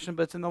passion,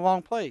 but it's in the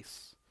wrong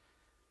place.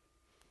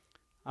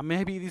 I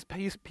may be these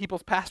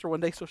people's pastor one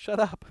day, so shut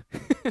up.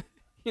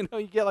 You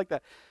get like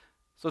that.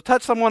 So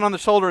touch someone on the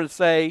shoulder and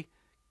say,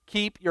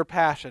 keep your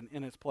passion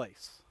in its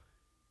place.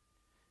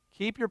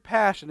 Keep your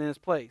passion in its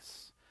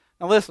place.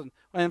 Now listen,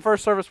 in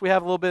first service we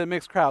have a little bit of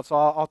mixed crowd, so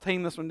I'll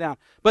tame this one down.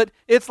 But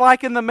it's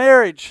like in the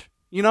marriage,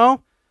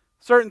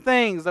 certain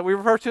things that we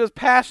refer to as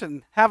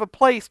passion have a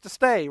place to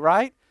stay,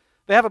 right?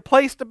 They have a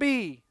place to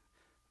be.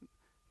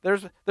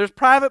 There's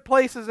private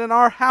places in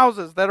our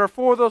houses that are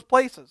for those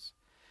places.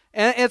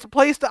 And it's a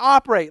place to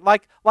operate,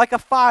 like a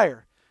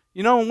fire.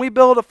 When we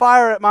build a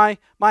fire at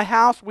my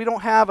house, we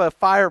don't have a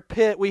fire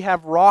pit. We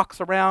have rocks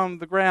around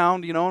the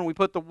ground, and we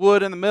put the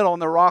wood in the middle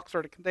and the rocks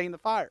are to contain the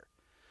fire.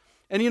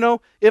 And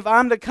if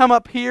I'm to come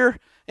up here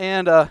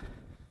and, I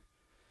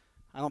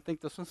don't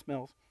think this one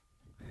smells.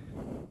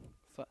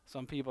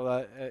 Some people,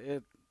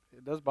 it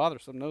does bother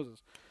some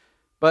noses.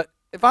 But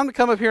if I'm to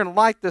come up here and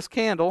light this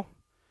candle,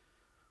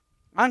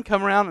 I can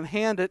come around and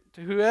hand it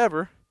to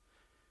whoever.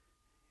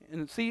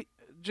 And see,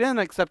 Jen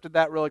accepted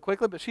that really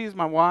quickly, but she's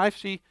my wife.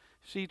 She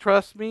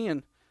trusts me,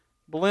 and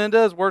Belinda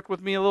has worked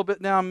with me a little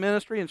bit now in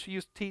ministry, and she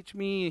used to teach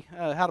me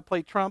how to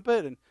play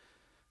trumpet. And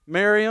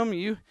Miriam,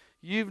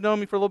 you've known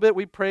me for a little bit.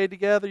 We prayed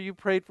together. You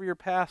prayed for your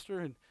pastor,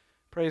 and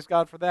praise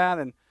God for that.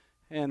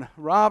 And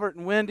Robert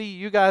and Wendy,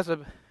 you guys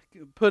have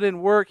put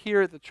in work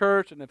here at the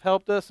church and have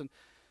helped us, and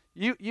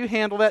you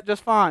handle that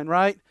just fine,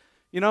 right?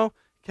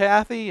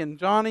 Kathy and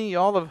Johnny,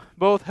 y'all have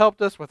both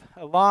helped us with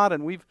a lot,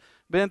 and we've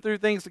been through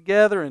things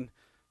together, and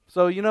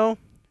so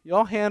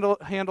y'all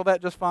handle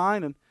that just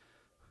fine.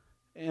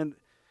 And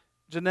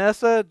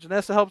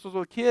Janessa helps us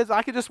with kids.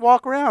 I could just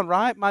walk around,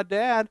 right? My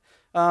dad,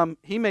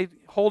 he may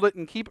hold it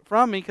and keep it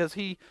from me because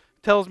he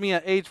tells me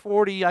at age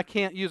 40 I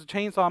can't use a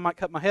chainsaw, I might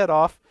cut my head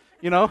off,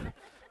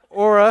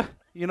 or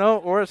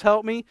has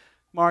helped me.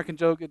 Mark and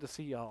Joe, good to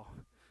see y'all.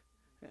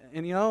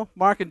 And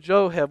Mark and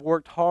Joe have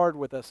worked hard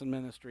with us in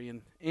ministry.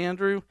 And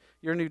Andrew,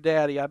 your new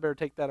daddy, I better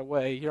take that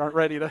away. You aren't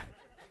ready to,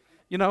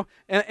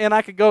 and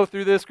I could go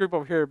through this group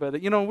over here, but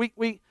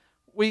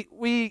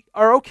we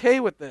are okay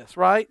with this,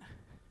 right?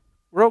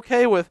 We're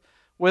okay with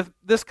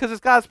this because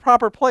it's God's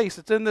proper place.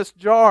 It's in this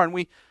jar, and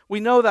we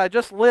know that I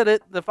just lit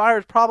it. The fire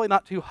is probably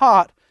not too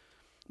hot.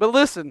 But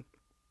listen,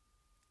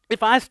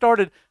 if I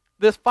started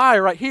this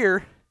fire right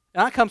here,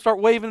 and I come start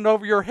waving it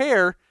over your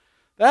hair,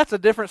 that's a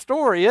different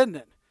story, isn't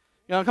it?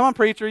 Come on,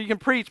 preacher, you can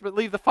preach, but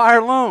leave the fire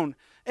alone.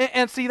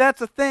 And see, that's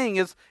the thing,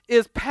 is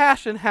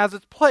passion has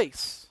its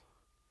place.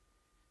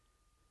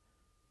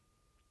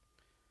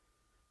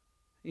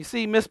 You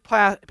see,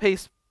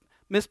 misplaced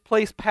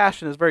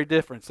passion is very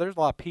different. So there's a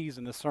lot of P's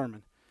in this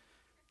sermon.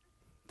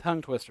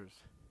 Tongue twisters.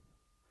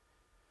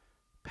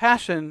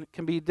 Passion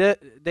can be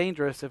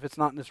dangerous if it's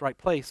not in its right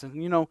place.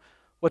 And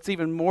what's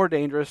even more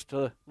dangerous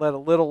to let a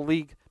little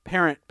league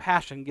parent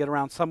passion get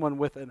around someone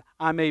with an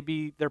I may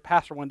be their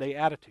pastor one day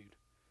attitude.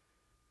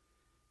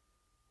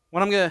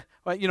 What I'm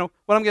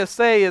gonna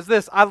say is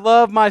this: I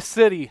love my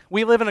city.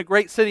 We live in a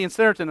great city in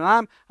Centerton,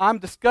 and I'm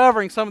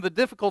discovering some of the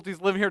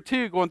difficulties living here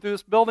too, going through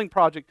this building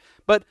project.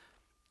 But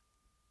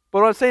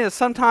what I'm saying is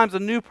sometimes a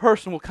new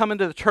person will come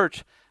into the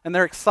church and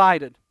they're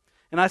excited.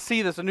 And I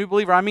see this, a new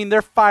believer. I mean,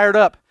 they're fired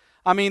up.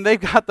 I mean,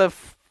 they've got the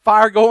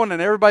fire going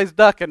and everybody's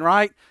ducking,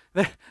 right?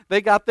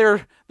 They got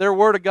their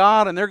word of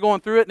God and they're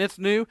going through it and it's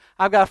new.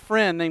 I've got a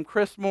friend named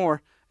Chris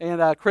Moore.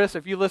 And Chris,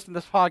 if you listen to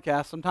this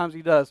podcast, sometimes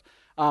he does.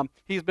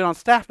 He's been on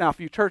staff now a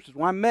few churches.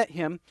 When I met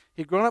him,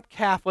 he'd grown up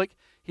Catholic.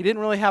 He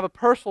didn't really have a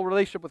personal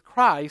relationship with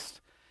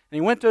Christ. And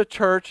he went to a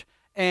church,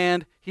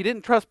 and he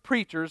didn't trust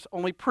preachers,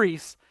 only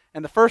priests.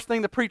 And the first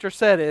thing the preacher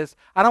said is,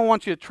 I don't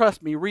want you to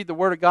trust me. Read the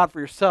Word of God for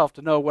yourself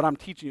to know what I'm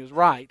teaching you is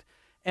right.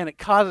 And it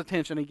caused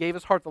attention. He gave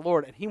his heart to the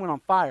Lord, and he went on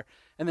fire.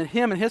 And then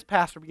him and his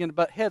pastor began to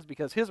butt heads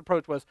because his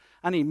approach was,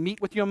 I need to meet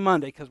with you on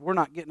Monday because we're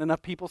not getting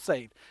enough people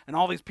saved. And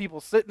all these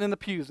people sitting in the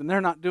pews and they're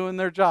not doing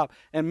their job.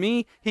 And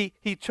me, he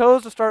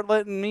chose to start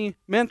letting me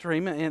mentor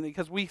him, and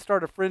because we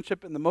started a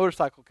friendship in the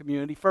motorcycle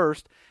community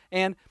first.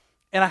 And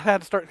I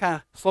had to start kind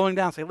of slowing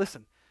down and say,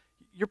 listen,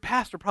 your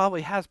pastor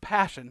probably has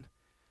passion,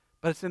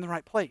 but it's in the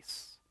right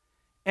place.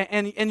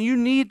 And you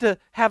need to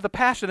have the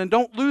passion, and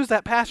don't lose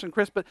that passion,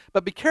 Chris, but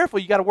be careful.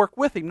 You got to work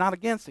with him, not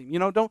against him.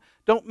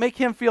 Don't make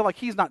him feel like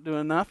he's not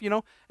doing enough,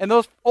 And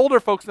those older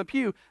folks in the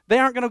pew, they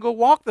aren't going to go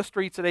walk the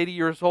streets at 80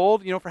 years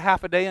old, for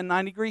half a day in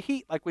 90-degree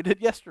heat like we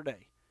did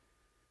yesterday.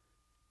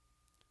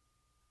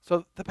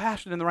 So the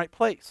passion in the right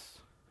place.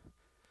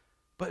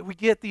 But we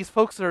get these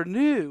folks that are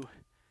new,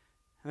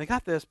 and they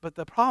got this, but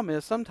the problem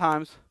is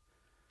sometimes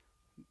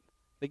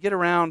they get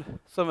around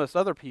some of us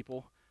other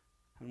people,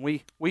 and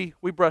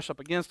we brush up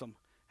against them.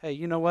 Hey,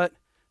 you know what?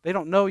 They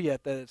don't know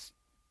yet that's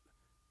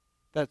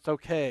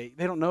okay.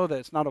 They don't know that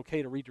it's not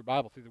okay to read your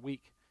Bible through the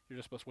week. You're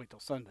just supposed to wait till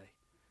Sunday.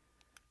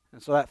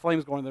 And so that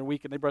flame's going in their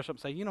week, and they brush up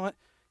and say, you know what?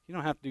 You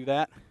don't have to do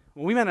that.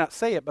 Well, we may not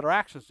say it, but our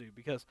actions do,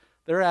 because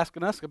they're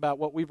asking us about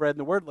what we've read in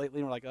the Word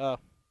lately, and we're like,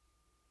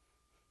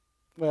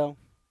 well,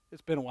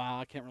 it's been a while.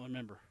 I can't really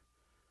remember.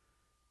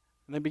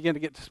 And they begin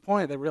to get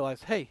disappointed. They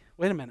realize, hey,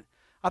 wait a minute.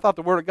 I thought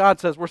the Word of God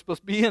says we're supposed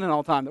to be in it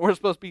all the time, that we're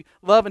supposed to be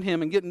loving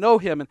Him and getting to know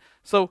Him. And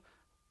so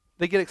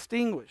they get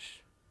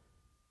extinguished.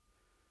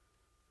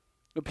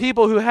 The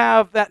people who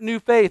have that new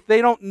faith,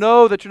 they don't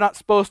know that you're not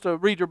supposed to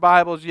read your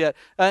Bibles yet.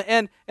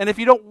 And if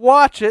you don't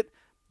watch it,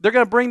 they're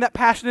going to bring that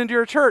passion into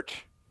your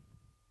church.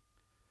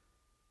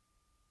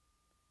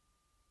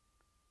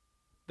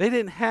 They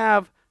didn't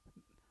have,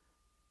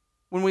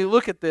 when we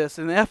look at this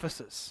in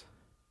Ephesus,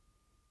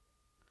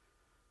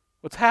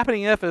 what's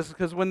happening in Ephesus,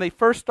 because when they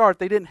first start,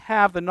 they didn't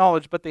have the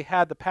knowledge, but they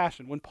had the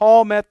passion. When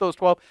Paul met those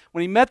 12,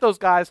 when he met those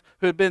guys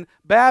who had been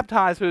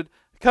baptized, who had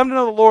come to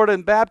know the Lord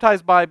and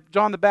baptized by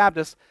John the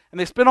Baptist, and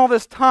they spent all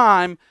this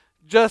time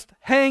just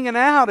hanging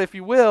out, if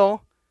you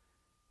will.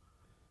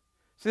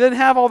 So they didn't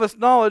have all this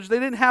knowledge. They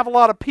didn't have a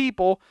lot of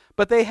people,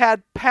 but they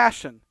had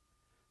passion.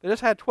 They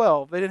just had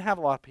 12. They didn't have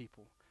a lot of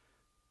people.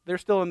 They're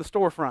still in the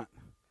storefront.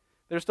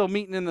 They're still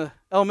meeting in the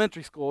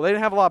elementary school. They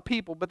didn't have a lot of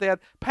people, but they had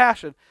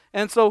passion.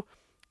 And so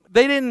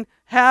they didn't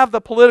have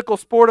the political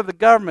support of the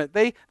government.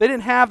 They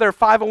didn't have their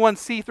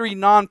 501c3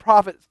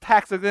 nonprofit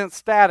tax-exempt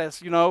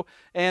status,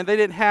 and they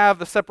didn't have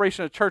the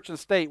separation of church and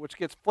state, which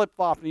gets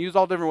flip-flopped and used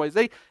all different ways.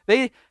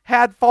 They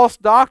had false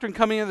doctrine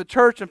coming into the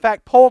church. In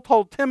fact, Paul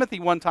told Timothy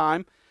one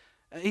time,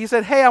 he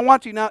said, hey, I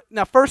want you, now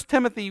 1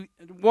 Timothy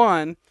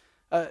 1,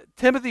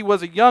 Timothy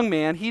was a young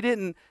man. He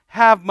didn't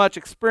have much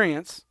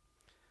experience,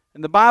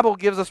 and the Bible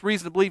gives us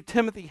reason to believe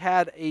Timothy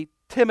had a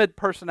timid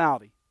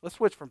personality. Let's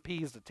switch from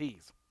P's to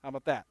T's. How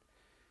about that?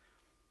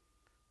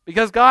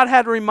 Because God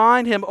had to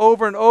remind him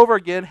over and over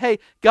again, hey,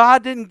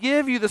 God didn't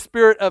give you the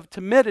spirit of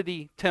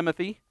timidity,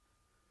 Timothy.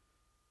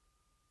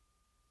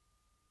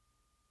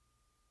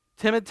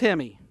 Timid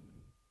Timmy,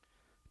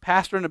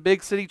 pastor in a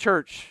big city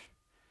church,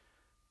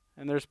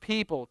 and there's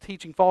people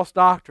teaching false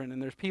doctrine,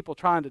 and there's people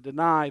trying to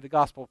deny the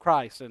gospel of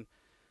Christ.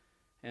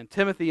 And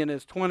Timothy in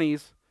his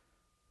 20s,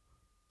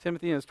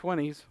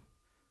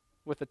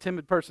 with a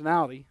timid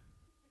personality.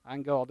 I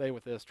can go all day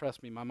with this.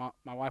 Trust me, my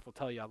wife will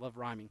tell you I love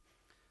rhyming.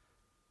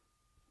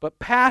 But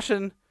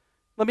passion,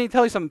 let me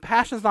tell you something.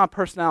 Passion is not a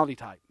personality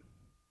type.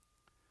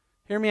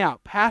 Hear me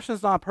out. Passion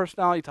is not a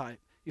personality type.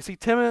 You see,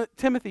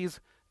 Timothy's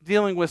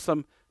dealing with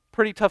some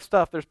pretty tough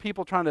stuff. There's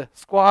people trying to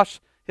squash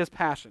his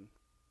passion.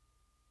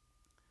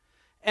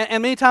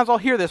 And many times I'll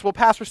hear this. Well,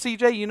 Pastor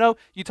CJ,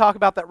 you talk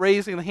about that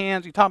raising of the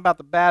hands. You talk about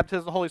the baptism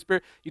of the Holy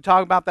Spirit. You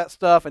talk about that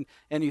stuff.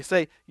 And you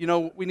say,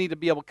 we need to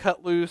be able to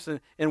cut loose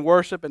and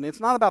worship. And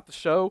it's not about the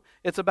show.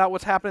 It's about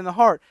what's happening in the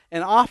heart.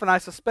 And often I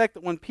suspect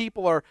that when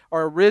people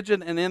are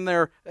rigid and in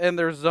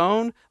their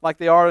zone, like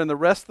they are in the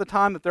rest of the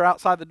time that they're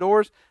outside the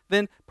doors,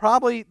 then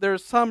probably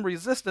there's some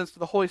resistance to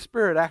the Holy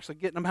Spirit actually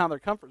getting them out of their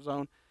comfort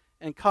zone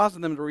and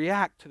causing them to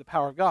react to the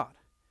power of God.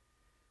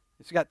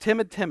 So you got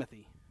timid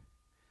Timothy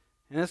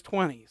in his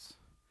 20s,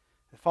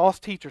 the false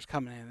teachers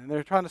coming in, and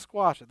they're trying to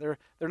squash it.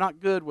 They're not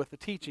good with the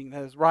teaching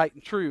that is right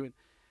and true,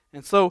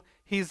 and so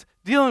he's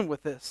dealing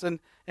with this, and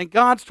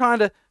God's trying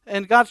to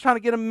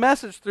get a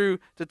message through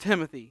to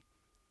Timothy.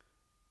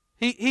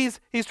 He's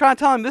trying to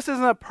tell him, this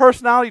isn't a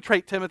personality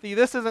trait, Timothy.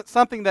 This isn't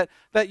something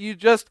that you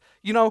just,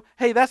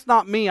 hey, that's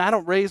not me. I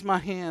don't raise my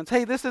hands.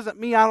 Hey, this isn't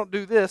me. I don't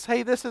do this.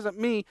 Hey, this isn't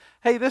me.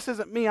 Hey, this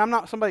isn't me. I'm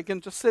not somebody who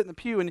can just sit in the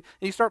pew. And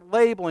you start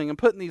labeling and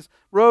putting these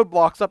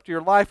roadblocks up to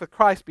your life with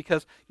Christ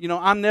because,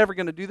 I'm never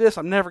going to do this.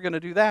 I'm never going to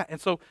do that. And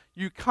so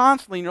you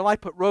constantly in your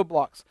life put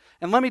roadblocks.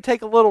 And let me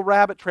take a little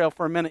rabbit trail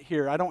for a minute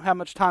here. I don't have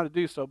much time to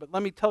do so, but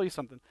let me tell you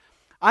something.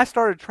 I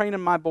started training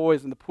my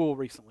boys in the pool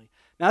recently.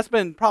 Now, it's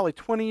been probably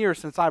 20 years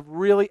since I've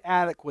really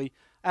adequately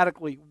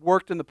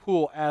worked in the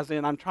pool, as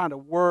in I'm trying to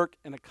work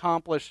and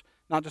accomplish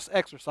not just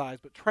exercise,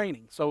 but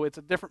training. So it's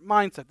a different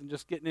mindset than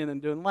just getting in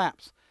and doing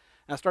laps.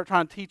 And I start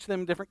trying to teach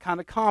them different kind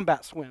of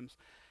combat swims.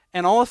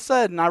 And all of a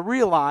sudden, I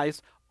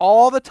realized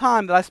all the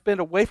time that I spend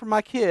away from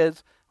my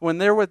kids when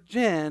they're with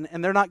Jen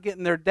and they're not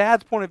getting their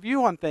dad's point of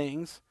view on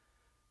things,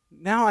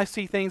 now I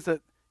see things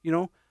that,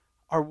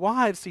 our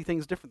wives see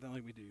things different than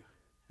we do.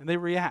 And they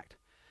react.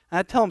 And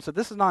I tell them, so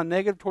this is not a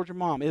negative towards your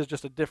mom. It is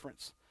just a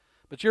difference.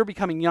 But you're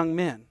becoming young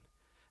men.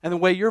 And the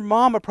way your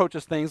mom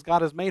approaches things,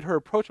 God has made her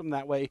approach them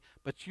that way,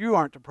 but you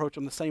aren't to approach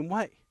them the same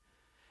way.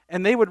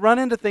 And they would run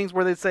into things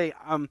where they'd say,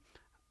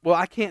 well,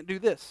 I can't do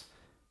this.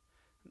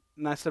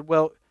 And I said,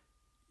 well,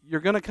 you're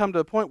going to come to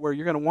a point where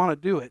you're going to want to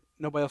do it.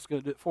 Nobody else is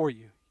going to do it for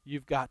you.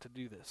 You've got to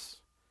do this.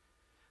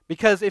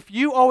 Because if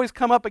you always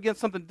come up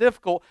against something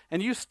difficult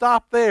and you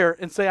stop there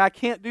and say, I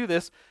can't do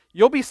this,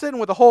 you'll be sitting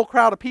with a whole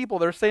crowd of people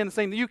that are saying the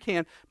same that you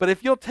can. But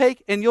if you'll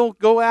take and you'll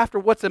go after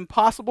what's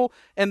impossible,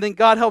 and then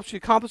God helps you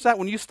accomplish that,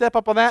 when you step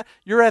up on that,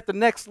 you're at the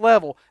next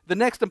level. The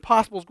next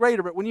impossible is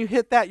greater, but when you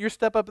hit that, you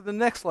step up at the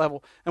next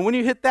level. And when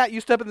you hit that, you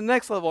step at the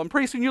next level. And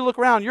pretty soon you look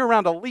around, you're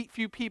around an elite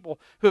few people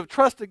who have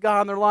trusted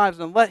God in their lives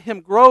and let Him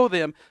grow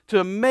them to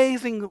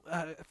amazing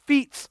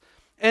feats.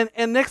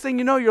 And next thing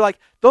you know, you're like,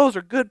 those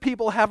are good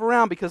people to have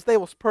around because they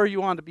will spur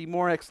you on to be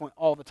more excellent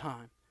all the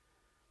time.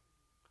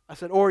 I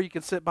said, or you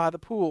can sit by the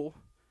pool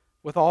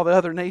with all the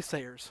other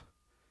naysayers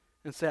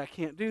and say, I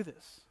can't do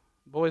this.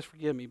 Boys,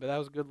 forgive me, but that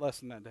was a good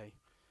lesson that day.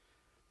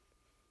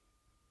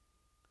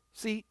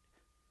 See,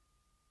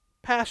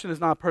 passion is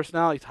not a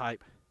personality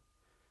type,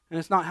 and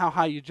it's not how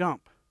high you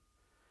jump.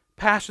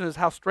 Passion is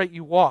how straight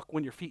you walk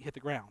when your feet hit the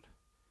ground.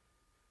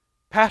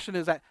 Passion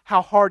is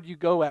how hard you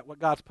go at what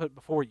God's put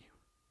before you.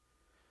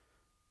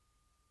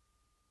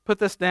 Put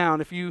this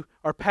down. If you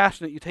are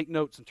passionate, you take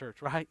notes in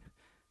church, right?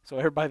 So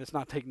everybody that's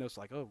not taking notes is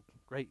like, oh,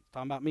 great,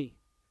 talking about me.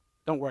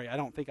 Don't worry, I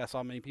don't think I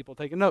saw many people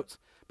taking notes.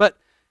 But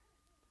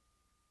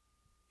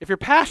if you're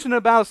passionate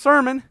about a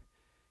sermon,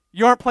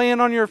 you aren't playing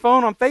on your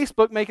phone on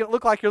Facebook making it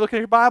look like you're looking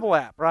at your Bible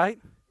app, right?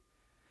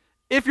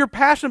 If you're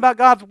passionate about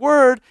God's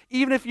Word,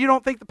 even if you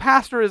don't think the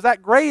pastor is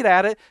that great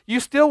at it, you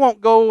still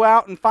won't go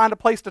out and find a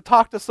place to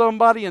talk to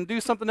somebody and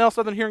do something else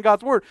other than hearing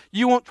God's Word.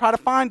 You won't try to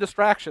find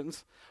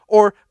distractions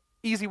or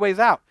easy ways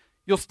out.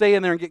 You'll stay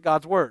in there and get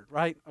God's Word,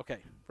 right? Okay,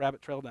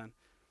 rabbit trail done.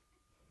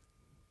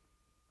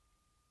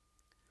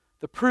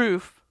 The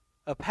proof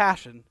of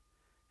passion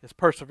is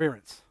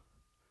perseverance.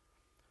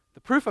 The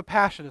proof of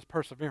passion is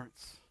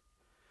perseverance.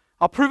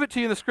 I'll prove it to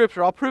you in the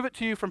Scripture. I'll prove it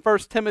to you from 1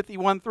 Timothy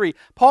 1:3.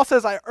 Paul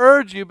says, I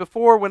urged you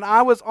before when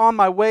I was on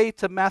my way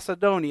to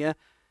Macedonia,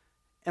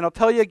 and I'll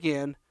tell you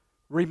again,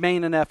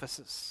 remain in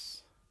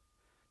Ephesus.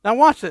 Now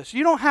watch this.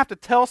 You don't have to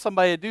tell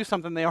somebody to do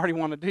something they already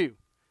want to do.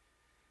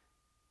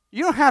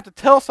 You don't have to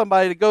tell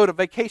somebody to go to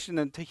vacation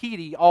in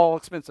Tahiti, all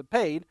expenses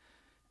paid.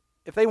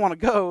 If they want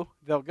to go,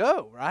 they'll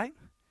go, right?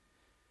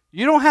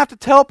 You don't have to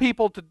tell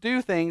people to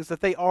do things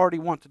that they already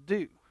want to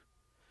do.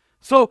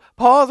 So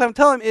Paul's having to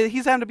tell him,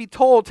 he's having to be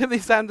told,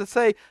 Timothy's having to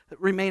say,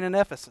 remain in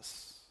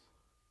Ephesus.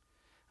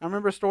 I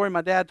remember a story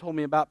my dad told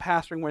me about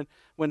pastoring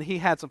when he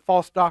had some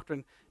false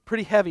doctrine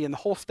pretty heavy in the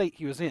whole state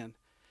he was in.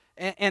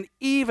 And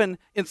even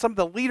in some of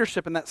the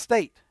leadership in that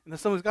state, and the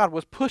Assemblies of God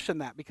was pushing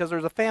that because there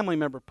was a family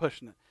member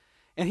pushing it.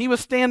 And he was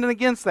standing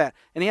against that.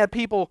 And he had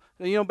people,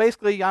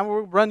 basically, I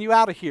will run you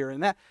out of here.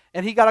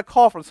 And he got a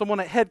call from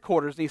someone at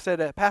headquarters. And he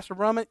said, Pastor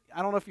Brummett,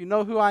 I don't know if you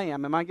know who I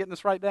am. Am I getting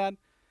this right, Dad?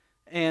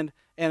 And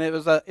it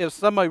was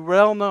somebody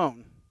well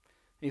known.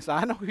 He said,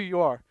 I know who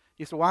you are.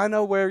 He said, well, I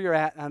know where you're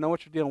at, and I know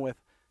what you're dealing with.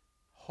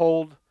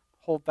 Hold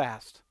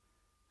fast.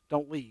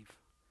 Don't leave.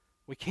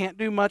 We can't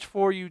do much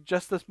for you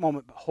just this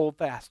moment, but hold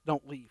fast.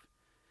 Don't leave.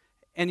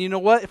 And you know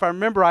what? If I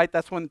remember right,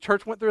 that's when the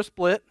church went through a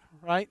split,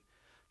 right?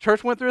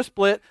 Church went through a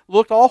split,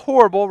 looked all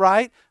horrible,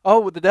 right?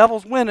 Oh, the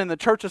devil's winning, the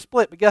church is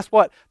split. But guess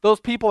what? Those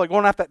people are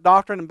going after that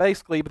doctrine, and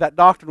basically, but that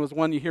doctrine was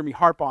one you hear me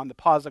harp on, the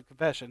positive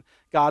confession.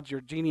 God's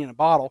your genie in a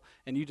bottle,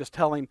 and you just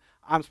tell him,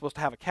 I'm supposed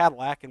to have a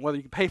Cadillac, and whether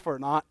you can pay for it or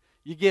not,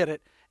 you get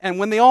it. And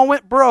when they all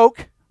went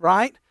broke,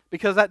 right,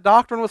 because that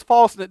doctrine was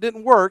false and it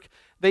didn't work,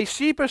 they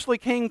sheepishly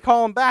came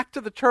calling back to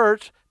the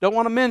church. Don't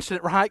want to mention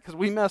it, right, because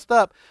we messed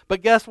up.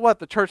 But guess what?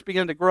 The church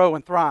began to grow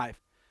and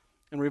thrive,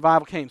 and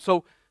revival came.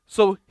 So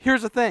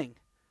here's the thing.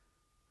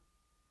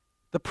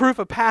 The proof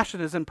of passion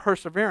is in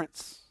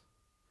perseverance.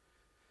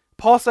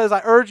 Paul says,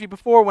 I urged you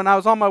before when I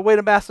was on my way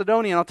to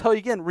Macedonia, and I'll tell you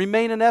again,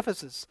 remain in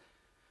Ephesus.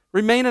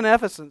 Remain in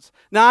Ephesus.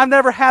 Now, I've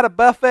never had a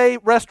buffet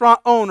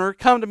restaurant owner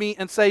come to me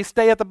and say,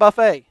 stay at the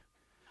buffet.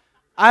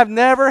 I've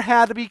never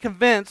had to be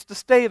convinced to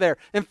stay there.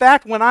 In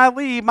fact, when I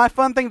leave, my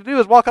fun thing to do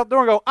is walk out the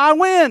door and go, I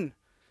win.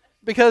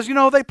 Because,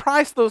 they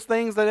price those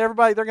things that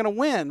everybody, they're going to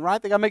win,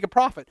 right? They got to make a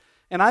profit.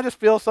 And I just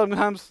feel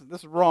sometimes,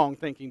 this is wrong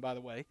thinking, by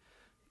the way,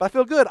 but I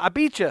feel good. I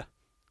beat you.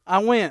 I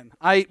win.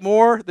 I ate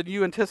more than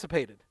you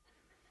anticipated.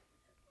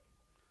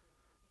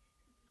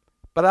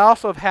 But I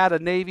also have had a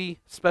Navy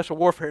special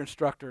warfare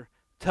instructor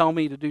tell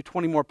me to do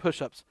 20 more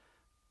push-ups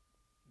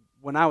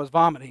when I was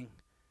vomiting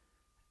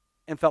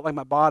and felt like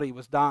my body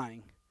was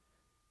dying.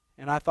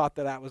 And I thought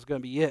that was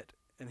going to be it,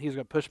 and he was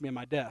going to push me in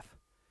my death.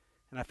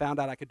 And I found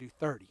out I could do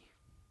 30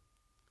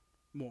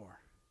 more.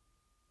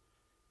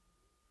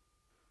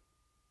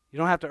 You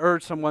don't have to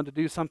urge someone to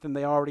do something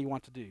they already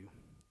want to do.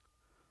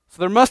 So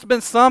there must have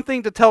been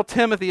something to tell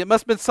Timothy. It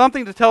must have been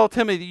something to tell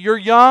Timothy. You're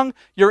young,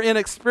 you're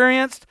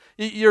inexperienced,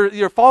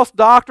 your false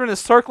doctrine is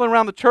circling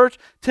around the church.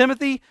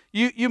 Timothy,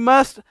 you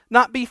must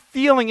not be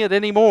feeling it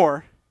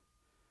anymore.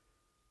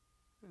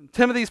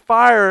 Timothy's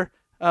fire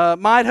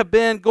might have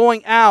been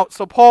going out.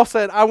 So Paul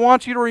said, I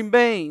want you to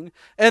remain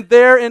and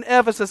there in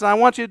Ephesus, and I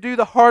want you to do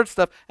the hard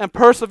stuff and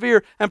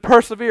persevere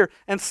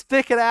and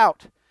stick it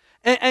out.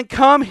 And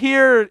come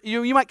here.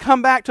 You might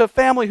come back to a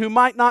family who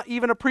might not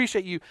even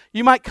appreciate you.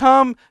 You might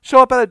come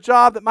show up at a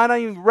job that might not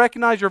even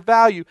recognize your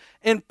value,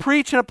 and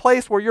preach in a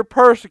place where you're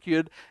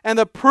persecuted. And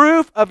the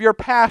proof of your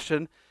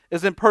passion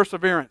is in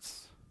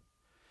perseverance.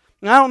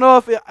 And I don't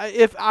know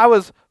if I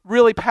was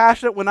really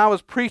passionate when I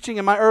was preaching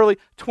in my early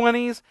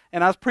 20s,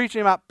 and I was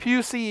preaching about Pew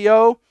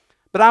CEO,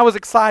 but I was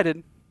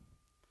excited.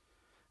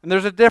 And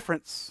there's a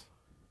difference.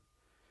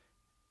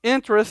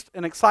 Interest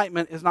and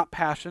excitement is not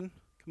passion.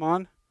 Come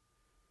on.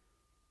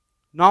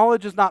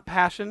 Knowledge is not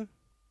passion.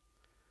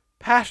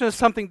 Passion is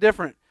something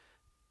different.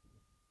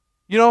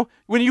 You know,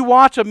 when you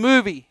watch a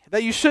movie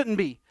that you shouldn't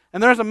be,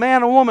 and there's a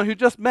man and woman who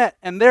just met,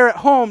 and they're at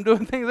home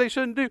doing things they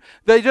shouldn't do,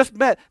 they just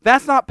met.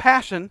 That's not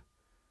passion.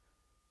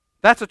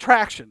 That's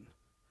attraction.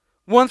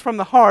 One's from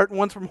the heart, and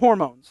one's from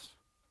hormones.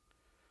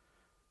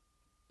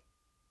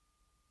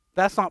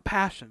 That's not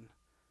passion.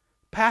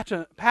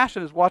 Passion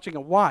is watching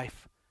a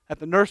wife at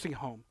the nursing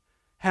home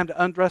having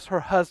to undress her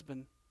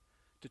husband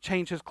to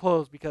change his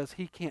clothes because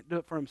he can't do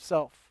it for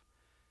himself.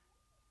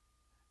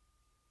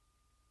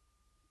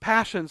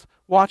 Passion's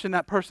watching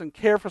that person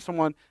care for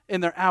someone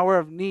in their hour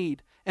of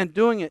need and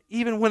doing it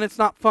even when it's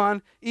not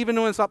fun, even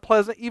when it's not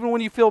pleasant, even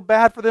when you feel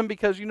bad for them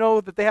because you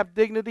know that they have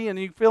dignity and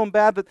you're feeling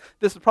bad that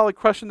this is probably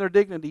crushing their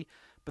dignity.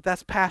 But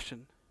that's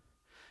passion.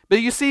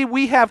 But you see,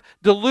 we have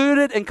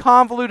diluted and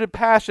convoluted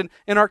passion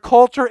in our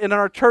culture and in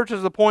our churches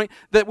to the point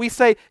that we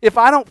say, if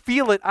I don't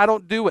feel it, I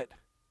don't do it.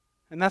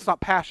 And that's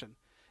not passion.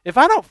 If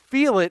I don't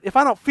feel it, if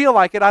I don't feel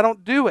like it, I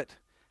don't do it.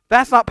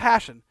 That's not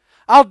passion.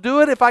 I'll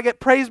do it if I get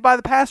praised by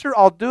the pastor.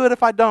 I'll do it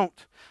if I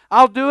don't.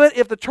 I'll do it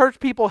if the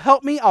church people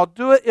help me. I'll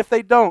do it if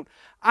they don't.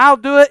 I'll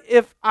do it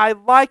if I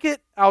like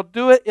it. I'll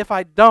do it if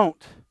I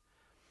don't.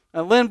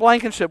 Now, Lynn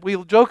Blankenship, we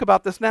joke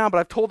about this now, but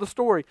I've told the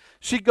story.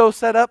 She'd go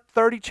set up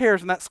 30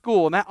 chairs in that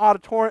school, and that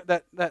auditorium,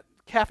 that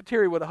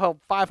cafeteria would have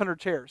held 500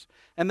 chairs.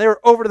 And they were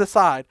over to the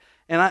side,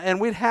 and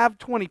we'd have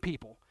 20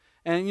 people.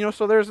 And,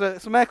 so there's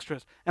some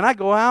extras. And I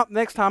go out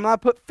next time, and I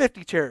put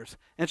 50 chairs.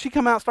 And she'd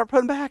come out and start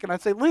putting back. And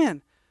I'd say,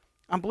 Lynn,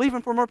 I'm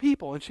believing for more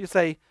people. And she'd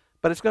say,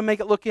 but it's going to make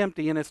it look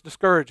empty, and it's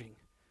discouraging.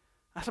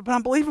 I said, but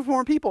I'm believing for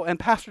more people. And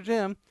Pastor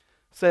Jim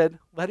said,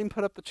 let him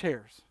put up the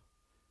chairs.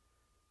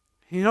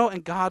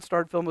 And God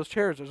started filling those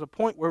chairs. There's a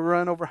point where we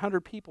run over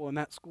 100 people in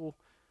that school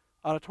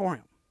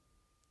auditorium.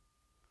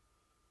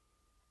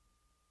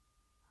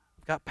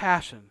 I've got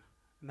passion,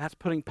 and that's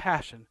putting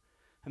passion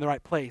in the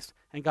right place.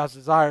 And God's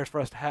desire is for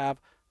us to have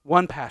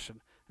one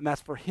passion, and that's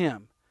for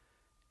Him,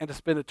 and to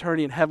spend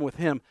eternity in heaven with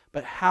Him.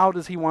 But how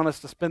does He want us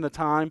to spend the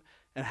time,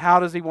 and how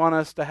does He want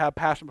us to have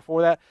passion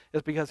before that?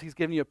 Is because He's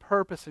given you a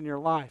purpose in your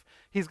life.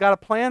 He's got a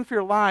plan for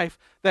your life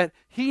that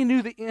He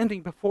knew the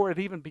ending before it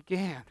even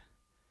began.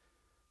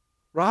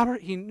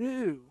 Robert, He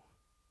knew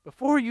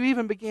before you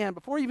even began,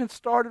 before He even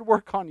started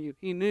work on you,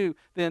 He knew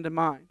the end in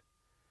mind.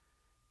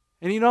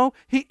 And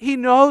He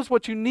knows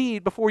what you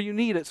need before you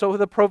need it. So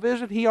the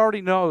provision, He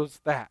already knows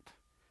that.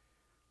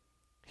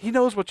 He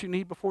knows what you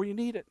need before you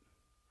need it.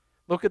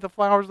 Look at the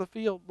flowers of the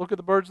field. Look at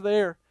the birds of the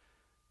air.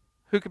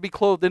 Who could be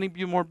clothed any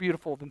more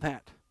beautiful than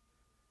that?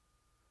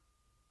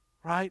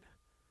 Right?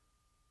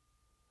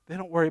 They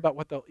don't worry about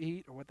what they'll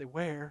eat or what they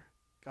wear.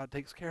 God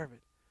takes care of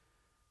it.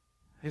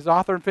 He's the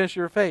author and finisher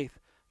of your faith.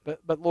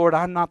 But Lord,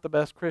 I'm not the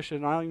best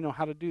Christian. I don't even know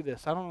how to do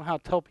this. I don't know how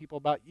to tell people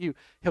about you.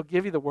 He'll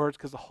give you the words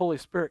because the Holy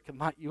Spirit can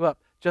light you up,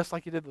 just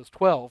like He did those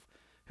 12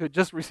 who had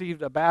just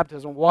received a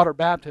baptism, water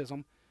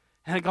baptism,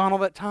 and had gone all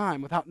that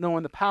time without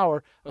knowing the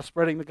power of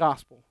spreading the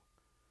gospel.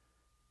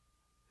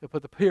 He'll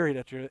put the period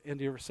at your end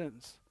of your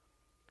sentence.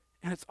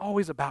 And it's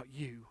always about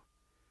you.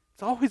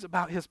 It's always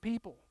about His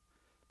people.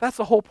 That's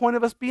the whole point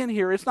of us being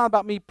here. It's not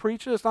about me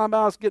preaching. It's not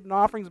about us getting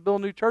offerings and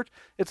building a new church.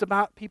 It's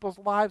about people's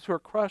lives who are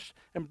crushed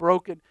and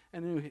broken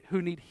and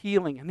who need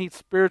healing and need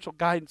spiritual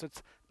guidance.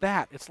 It's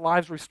that. It's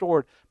lives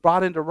restored,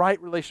 brought into right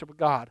relationship with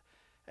God.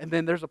 And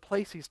then there's a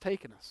place He's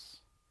taken us.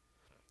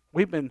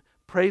 We've been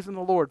praising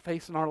the Lord,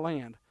 facing our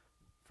land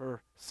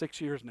for 6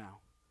 years now.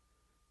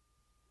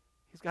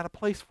 He's got a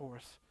place for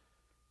us.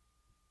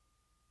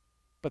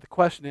 But the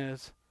question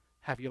is,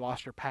 have you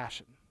lost your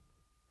passion?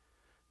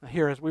 Now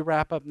here, as we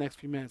wrap up the next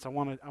few minutes, I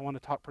want to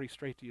talk pretty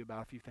straight to you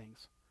about a few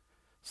things.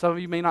 Some of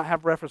you may not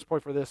have reference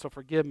point for this, so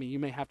forgive me. You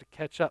may have to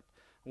catch up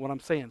on what I'm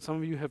saying. Some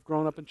of you have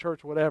grown up in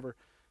church, whatever.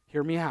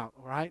 Hear me out,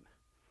 all right?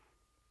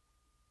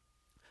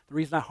 The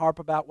reason I harp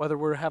about whether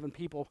we're having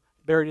people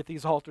buried at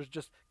these altars,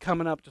 just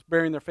coming up, just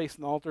burying their face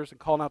in the altars and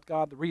calling out to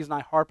God. The reason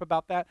I harp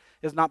about that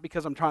is not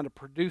because I'm trying to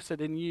produce it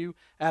in you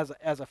as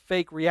a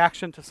fake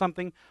reaction to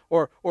something,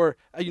 or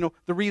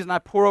the reason I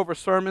pour over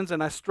sermons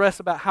and I stress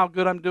about how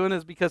good I'm doing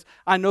is because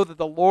I know that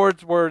the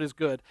Lord's word is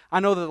good. I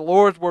know that the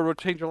Lord's word will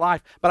change your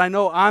life, but I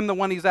know I'm the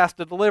one He's asked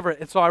to deliver it,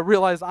 and so I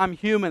realize I'm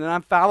human and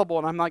I'm fallible,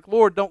 and I'm like,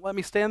 Lord, don't let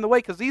me stand in the way,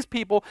 because these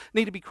people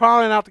need to be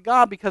crying out to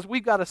God, because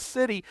we've got a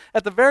city,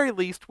 at the very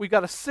least, we've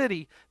got a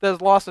city that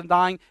is lost and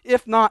dying.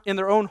 If not in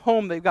their own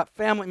home, they've got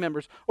family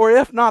members, or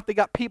if not, they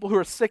got people who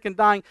are sick and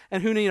dying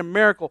and who need a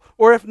miracle,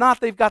 or if not,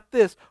 they've got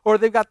this, or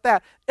they've got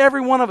that.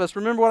 Every one of us,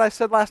 remember what I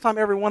said last time,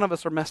 every one of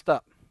us are messed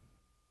up.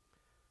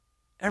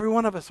 Every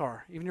one of us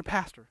are, even your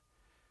pastor.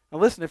 Now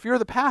listen, if you're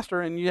the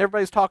pastor and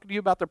everybody's talking to you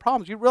about their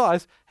problems, you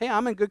realize, hey,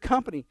 I'm in good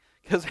company,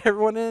 because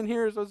everyone in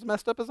here is as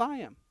messed up as I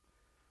am.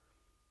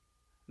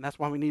 And that's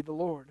why we need the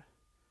Lord.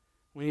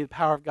 We need the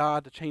power of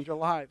God to change our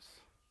lives.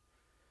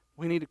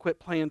 We need to quit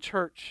playing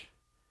church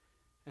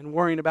and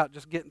worrying about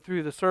just getting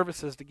through the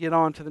services to get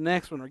on to the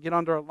next one or get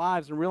on to our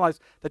lives, and realize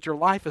that your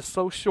life is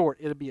so short,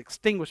 it'll be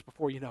extinguished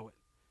before you know it.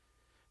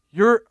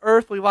 Your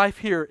earthly life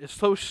here is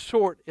so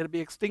short, it'll be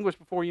extinguished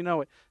before you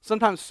know it,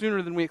 sometimes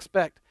sooner than we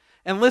expect.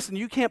 And listen,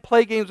 you can't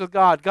play games with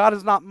God. God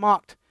is not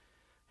mocked.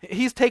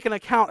 He's taken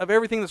account of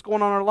everything that's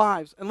going on in our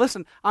lives. And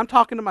listen, I'm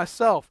talking to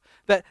myself,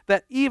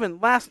 that even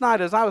last night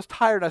as I was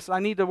tired, I said, I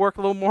need to work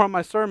a little more on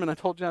my sermon. I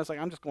told Jen, I was like,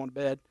 I'm just going to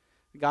bed.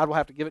 God will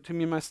have to give it to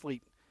me in my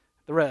sleep,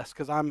 the rest,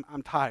 because I'm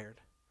tired.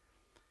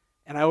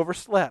 And I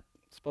overslept. I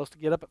was supposed to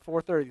get up at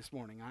 4:30 this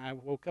morning. I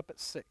woke up at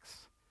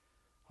 6.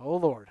 Oh,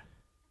 Lord.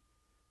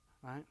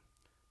 Right?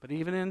 But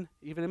even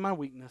in my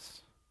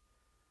weakness,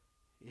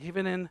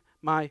 even in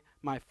my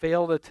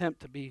failed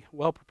attempt to be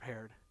well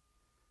prepared,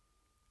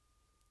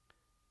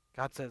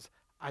 God says,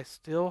 I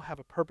still have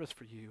a purpose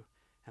for you,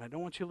 and I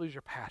don't want you to lose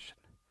your passion.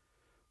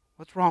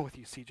 What's wrong with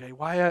you, CJ?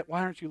 Why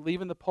aren't you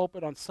leaving the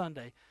pulpit on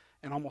Sunday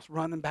and almost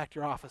running back to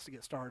your office to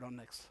get started on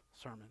next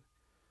sermon?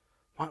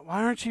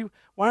 Why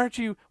are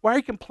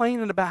you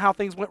complaining about how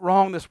things went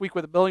wrong this week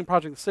with the building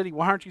project in the city?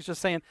 Why aren't you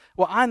just saying,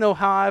 well, I know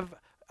how I've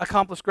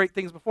accomplished great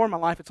things before in my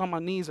life. It's on my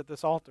knees at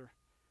this altar.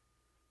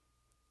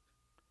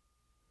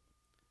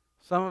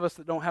 Some of us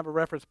that don't have a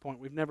reference point,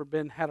 we've never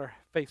had our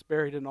face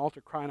buried in an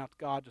altar crying out to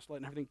God, just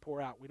letting everything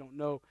pour out. We don't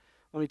know.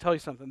 Let me tell you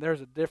something.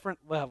 There's a different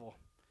level.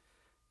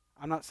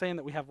 I'm not saying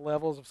that we have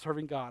levels of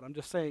serving God. I'm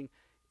just saying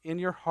in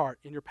your heart,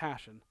 in your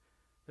passion,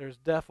 there's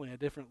definitely a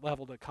different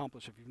level to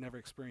accomplish if you've never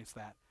experienced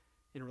that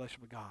in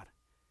relation with God.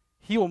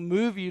 He will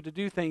move you to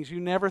do things you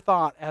never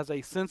thought as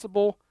a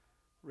sensible,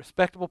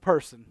 respectable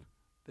person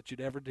that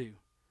you'd ever do.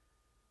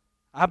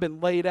 I've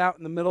been laid out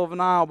in the middle of an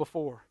aisle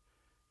before,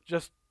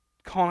 just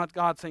calling out to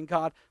God, saying,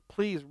 God,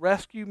 please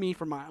rescue me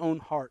from my own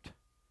heart.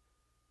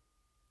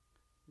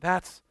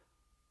 That's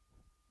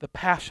the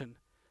passion.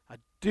 I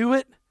do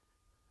it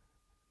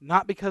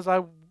not because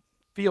I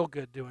feel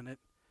good doing it.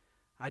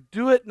 I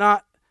do it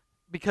not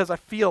because I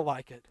feel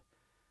like it.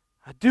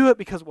 I do it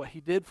because of what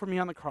He did for me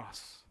on the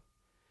cross.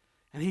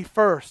 And He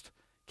first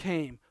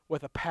came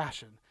with a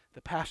passion,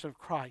 the passion of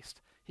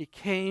Christ. He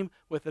came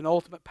with an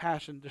ultimate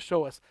passion to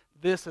show us,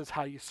 this is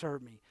how you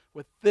serve me,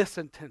 with this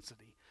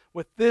intensity,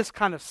 with this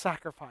kind of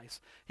sacrifice.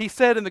 He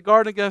said in the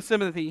Garden of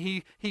Gethsemane,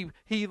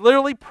 he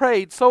literally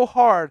prayed so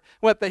hard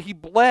that he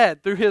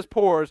bled through His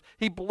pores.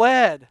 He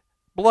bled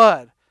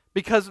blood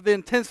because of the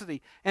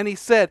intensity. And He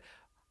said,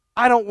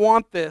 I don't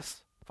want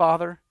this,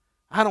 Father.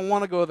 I don't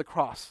want to go to the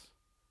cross.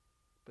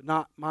 But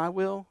not my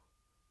will,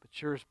 but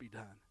yours be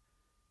done.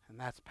 And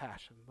that's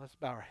passion. Let's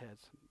bow our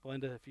heads.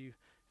 Belinda, if you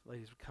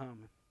ladies would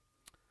come.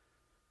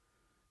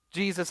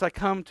 Jesus, I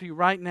come to you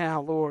right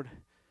now, Lord.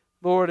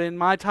 Lord, in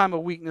my time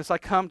of weakness, I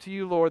come to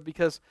you, Lord,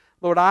 because,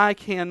 Lord, I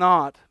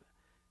cannot,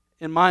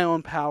 in my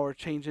own power,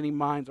 change any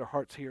minds or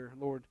hearts here,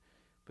 Lord.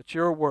 But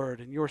your word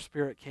and your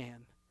Spirit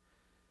can.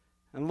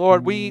 And,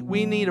 Lord, we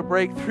need a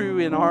breakthrough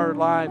in our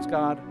lives,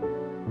 God.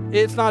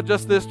 It's not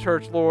just this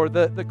church, Lord.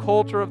 The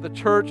culture of the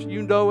church,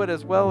 you know it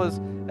as well as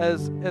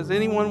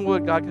anyone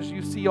would, God, because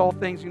you see all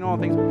things, you know all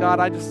things. But, God,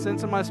 I just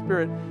sense in my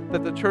spirit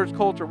that the church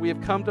culture, we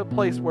have come to a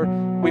place where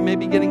we may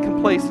be getting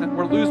complacent.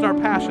 We're losing our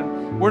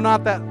passion. We're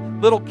not that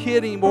little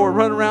kid anymore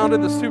running around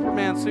in the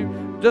Superman suit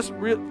just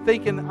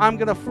thinking, I'm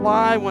going to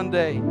fly one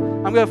day.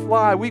 I'm going to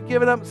fly. We've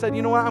given up and said,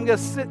 you know what? I'm going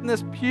to sit in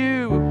this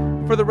pew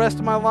for the rest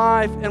of my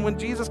life. And when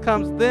Jesus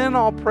comes, then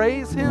I'll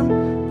praise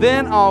Him.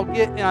 Then I'll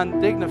get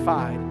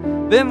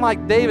undignified. Then,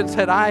 like David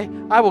said, I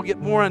will get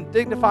more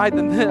undignified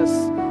than this.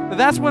 And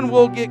that's when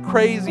we'll get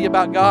crazy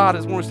about God,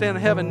 is when we're standing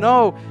in heaven.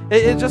 No,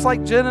 it's just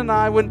like Jen and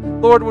I,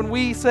 when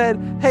we said,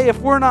 hey, if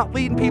we're not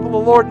leading people to the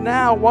Lord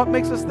now, what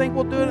makes us think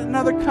we'll do it in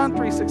another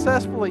country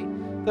successfully?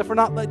 That if we're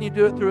not letting you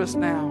do it through us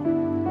now,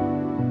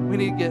 we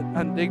need to get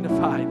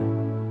undignified.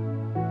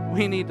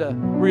 We need to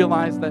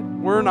realize that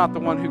we're not the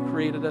one who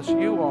created us,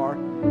 you are.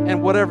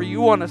 And whatever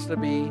you want us to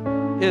be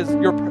is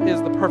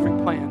the perfect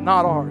plan,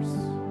 not ours.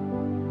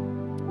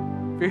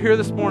 If you're here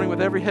this morning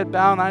with every head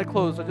bowed and eye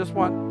closed, I just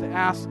want to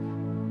ask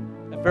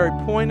a very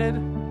pointed,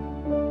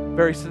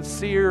 very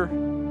sincere,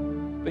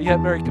 but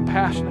yet very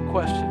compassionate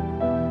question.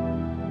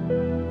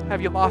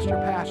 Have you lost your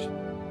passion?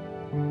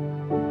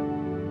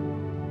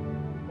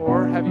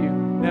 Or have you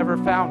never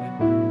found it?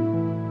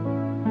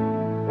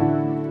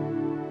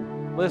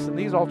 Listen,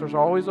 these altars are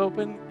always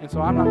open, and so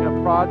I'm not going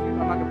to prod you,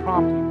 I'm not going to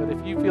prompt you, but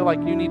if you feel like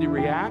you need to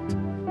react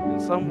in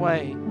some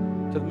way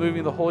to the moving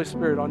of the Holy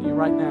Spirit on you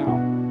right now,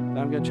 then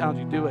I'm going to challenge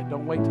you to do it.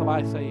 Don't wait till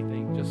I say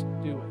anything, just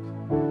do it.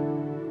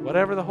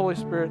 Whatever the Holy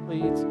Spirit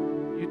leads,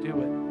 you do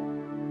it.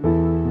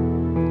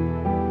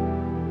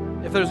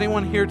 If there's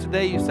anyone here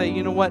today, you say,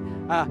 you know what,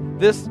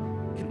 this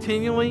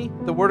continually,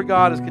 the Word of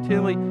God is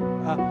continually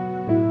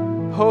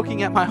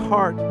poking at my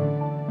heart,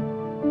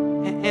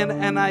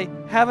 and I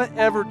haven't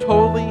ever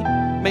totally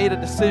made a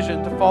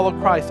decision to follow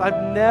Christ.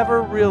 I've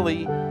never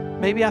really,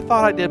 maybe I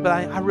thought I did, but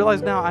I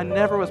realize now I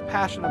never was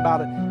passionate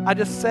about it. I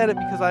just said it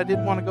because I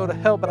didn't want to go to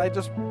hell, but I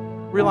just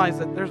realized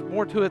that there's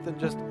more to it than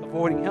just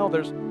avoiding hell.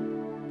 There's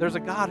a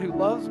God who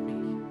loves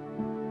me.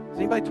 Has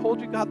anybody told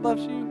you God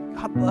loves you?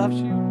 God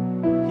loves you.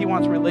 He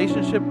wants a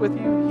relationship with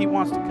you. He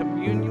wants to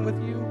communion with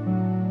you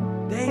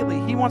daily.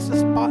 He wants to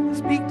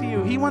speak to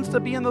you. He wants to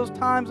be in those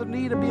times of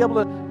need and be able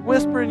to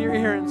whisper in your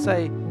ear and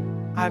say,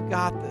 I've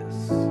got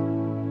this.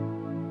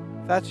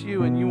 If that's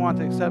you and you want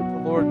to accept the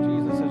Lord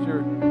Jesus as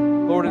your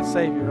Lord and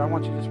Savior, I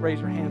want you to just raise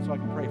your hand so I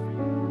can pray for you.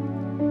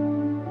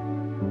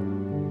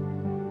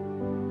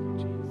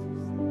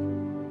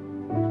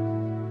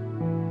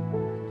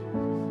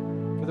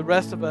 For the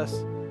rest of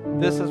us,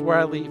 this is where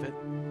I leave it.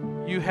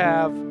 You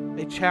have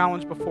a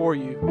challenge before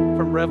you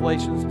from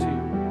Revelations 2.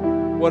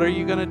 What are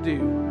you going to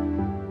do?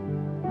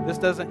 This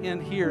doesn't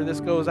end here.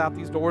 This goes out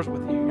these doors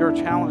with you. Your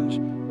challenge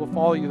will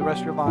follow you the rest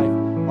of your life.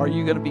 Are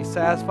you going to be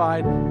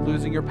satisfied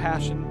losing your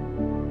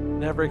passion,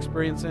 never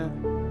experiencing it?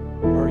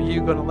 Or are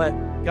you going to let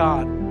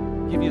God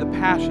give you the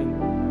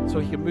passion so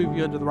He can move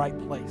you into the right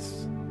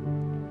place?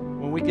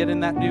 When we get in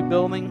that new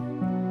building,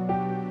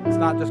 it's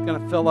not just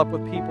going to fill up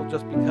with people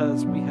just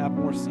because we have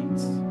more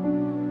seats.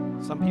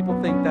 Some people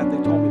think that. They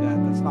told me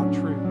that. That's not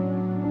true.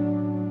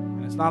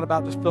 And it's not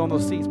about just filling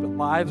those seats, but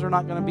lives are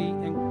not going to be,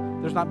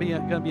 there's not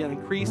going to be an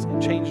increase in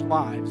changed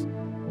lives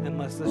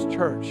unless this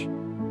church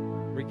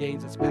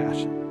regains its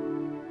passion.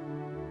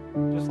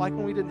 Just like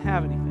when we didn't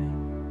have anything.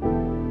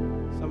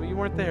 Some of you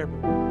weren't there,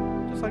 but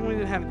just like when we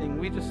didn't have anything,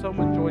 we just so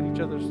enjoyed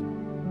each other's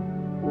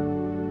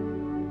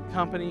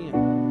company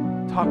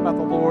and talk about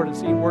the Lord and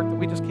seeing work that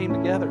we just came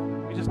together.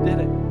 We just did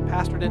it.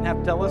 Pastor didn't have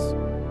to tell us.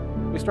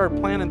 We started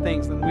planning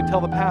things, and we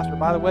tell the pastor,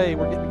 by the way,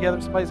 we're getting together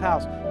at somebody's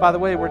house. By the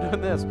way, we're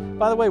doing this.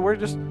 By the way, we're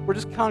just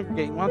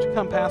congregating. Why don't you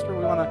come, Pastor?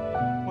 We want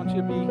you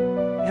to be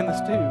in this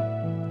too.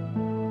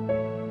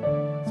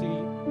 See,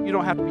 you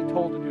don't have to be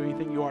told to do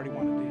anything you already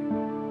want to do.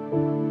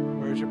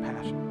 Where's your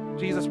passion?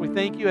 Jesus, we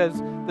thank you as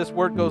this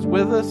word goes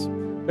with us,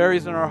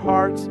 buries in our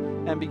hearts,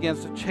 and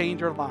begins to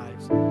change our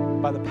lives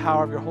by the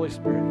power of your Holy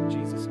Spirit. In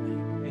Jesus'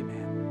 name,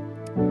 amen.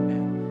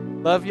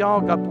 Amen. Love y'all.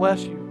 God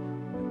bless you.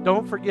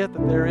 Don't forget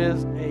that there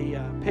is a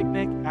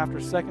picnic after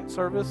second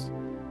service.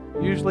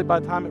 Usually by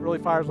the time it really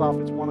fires off,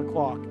 it's 1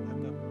 o'clock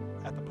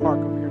at the park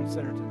over here in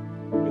Centerton.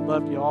 We'd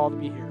love you all to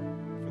be here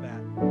for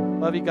that.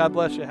 Love you. God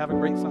bless you. Have a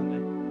great Sunday.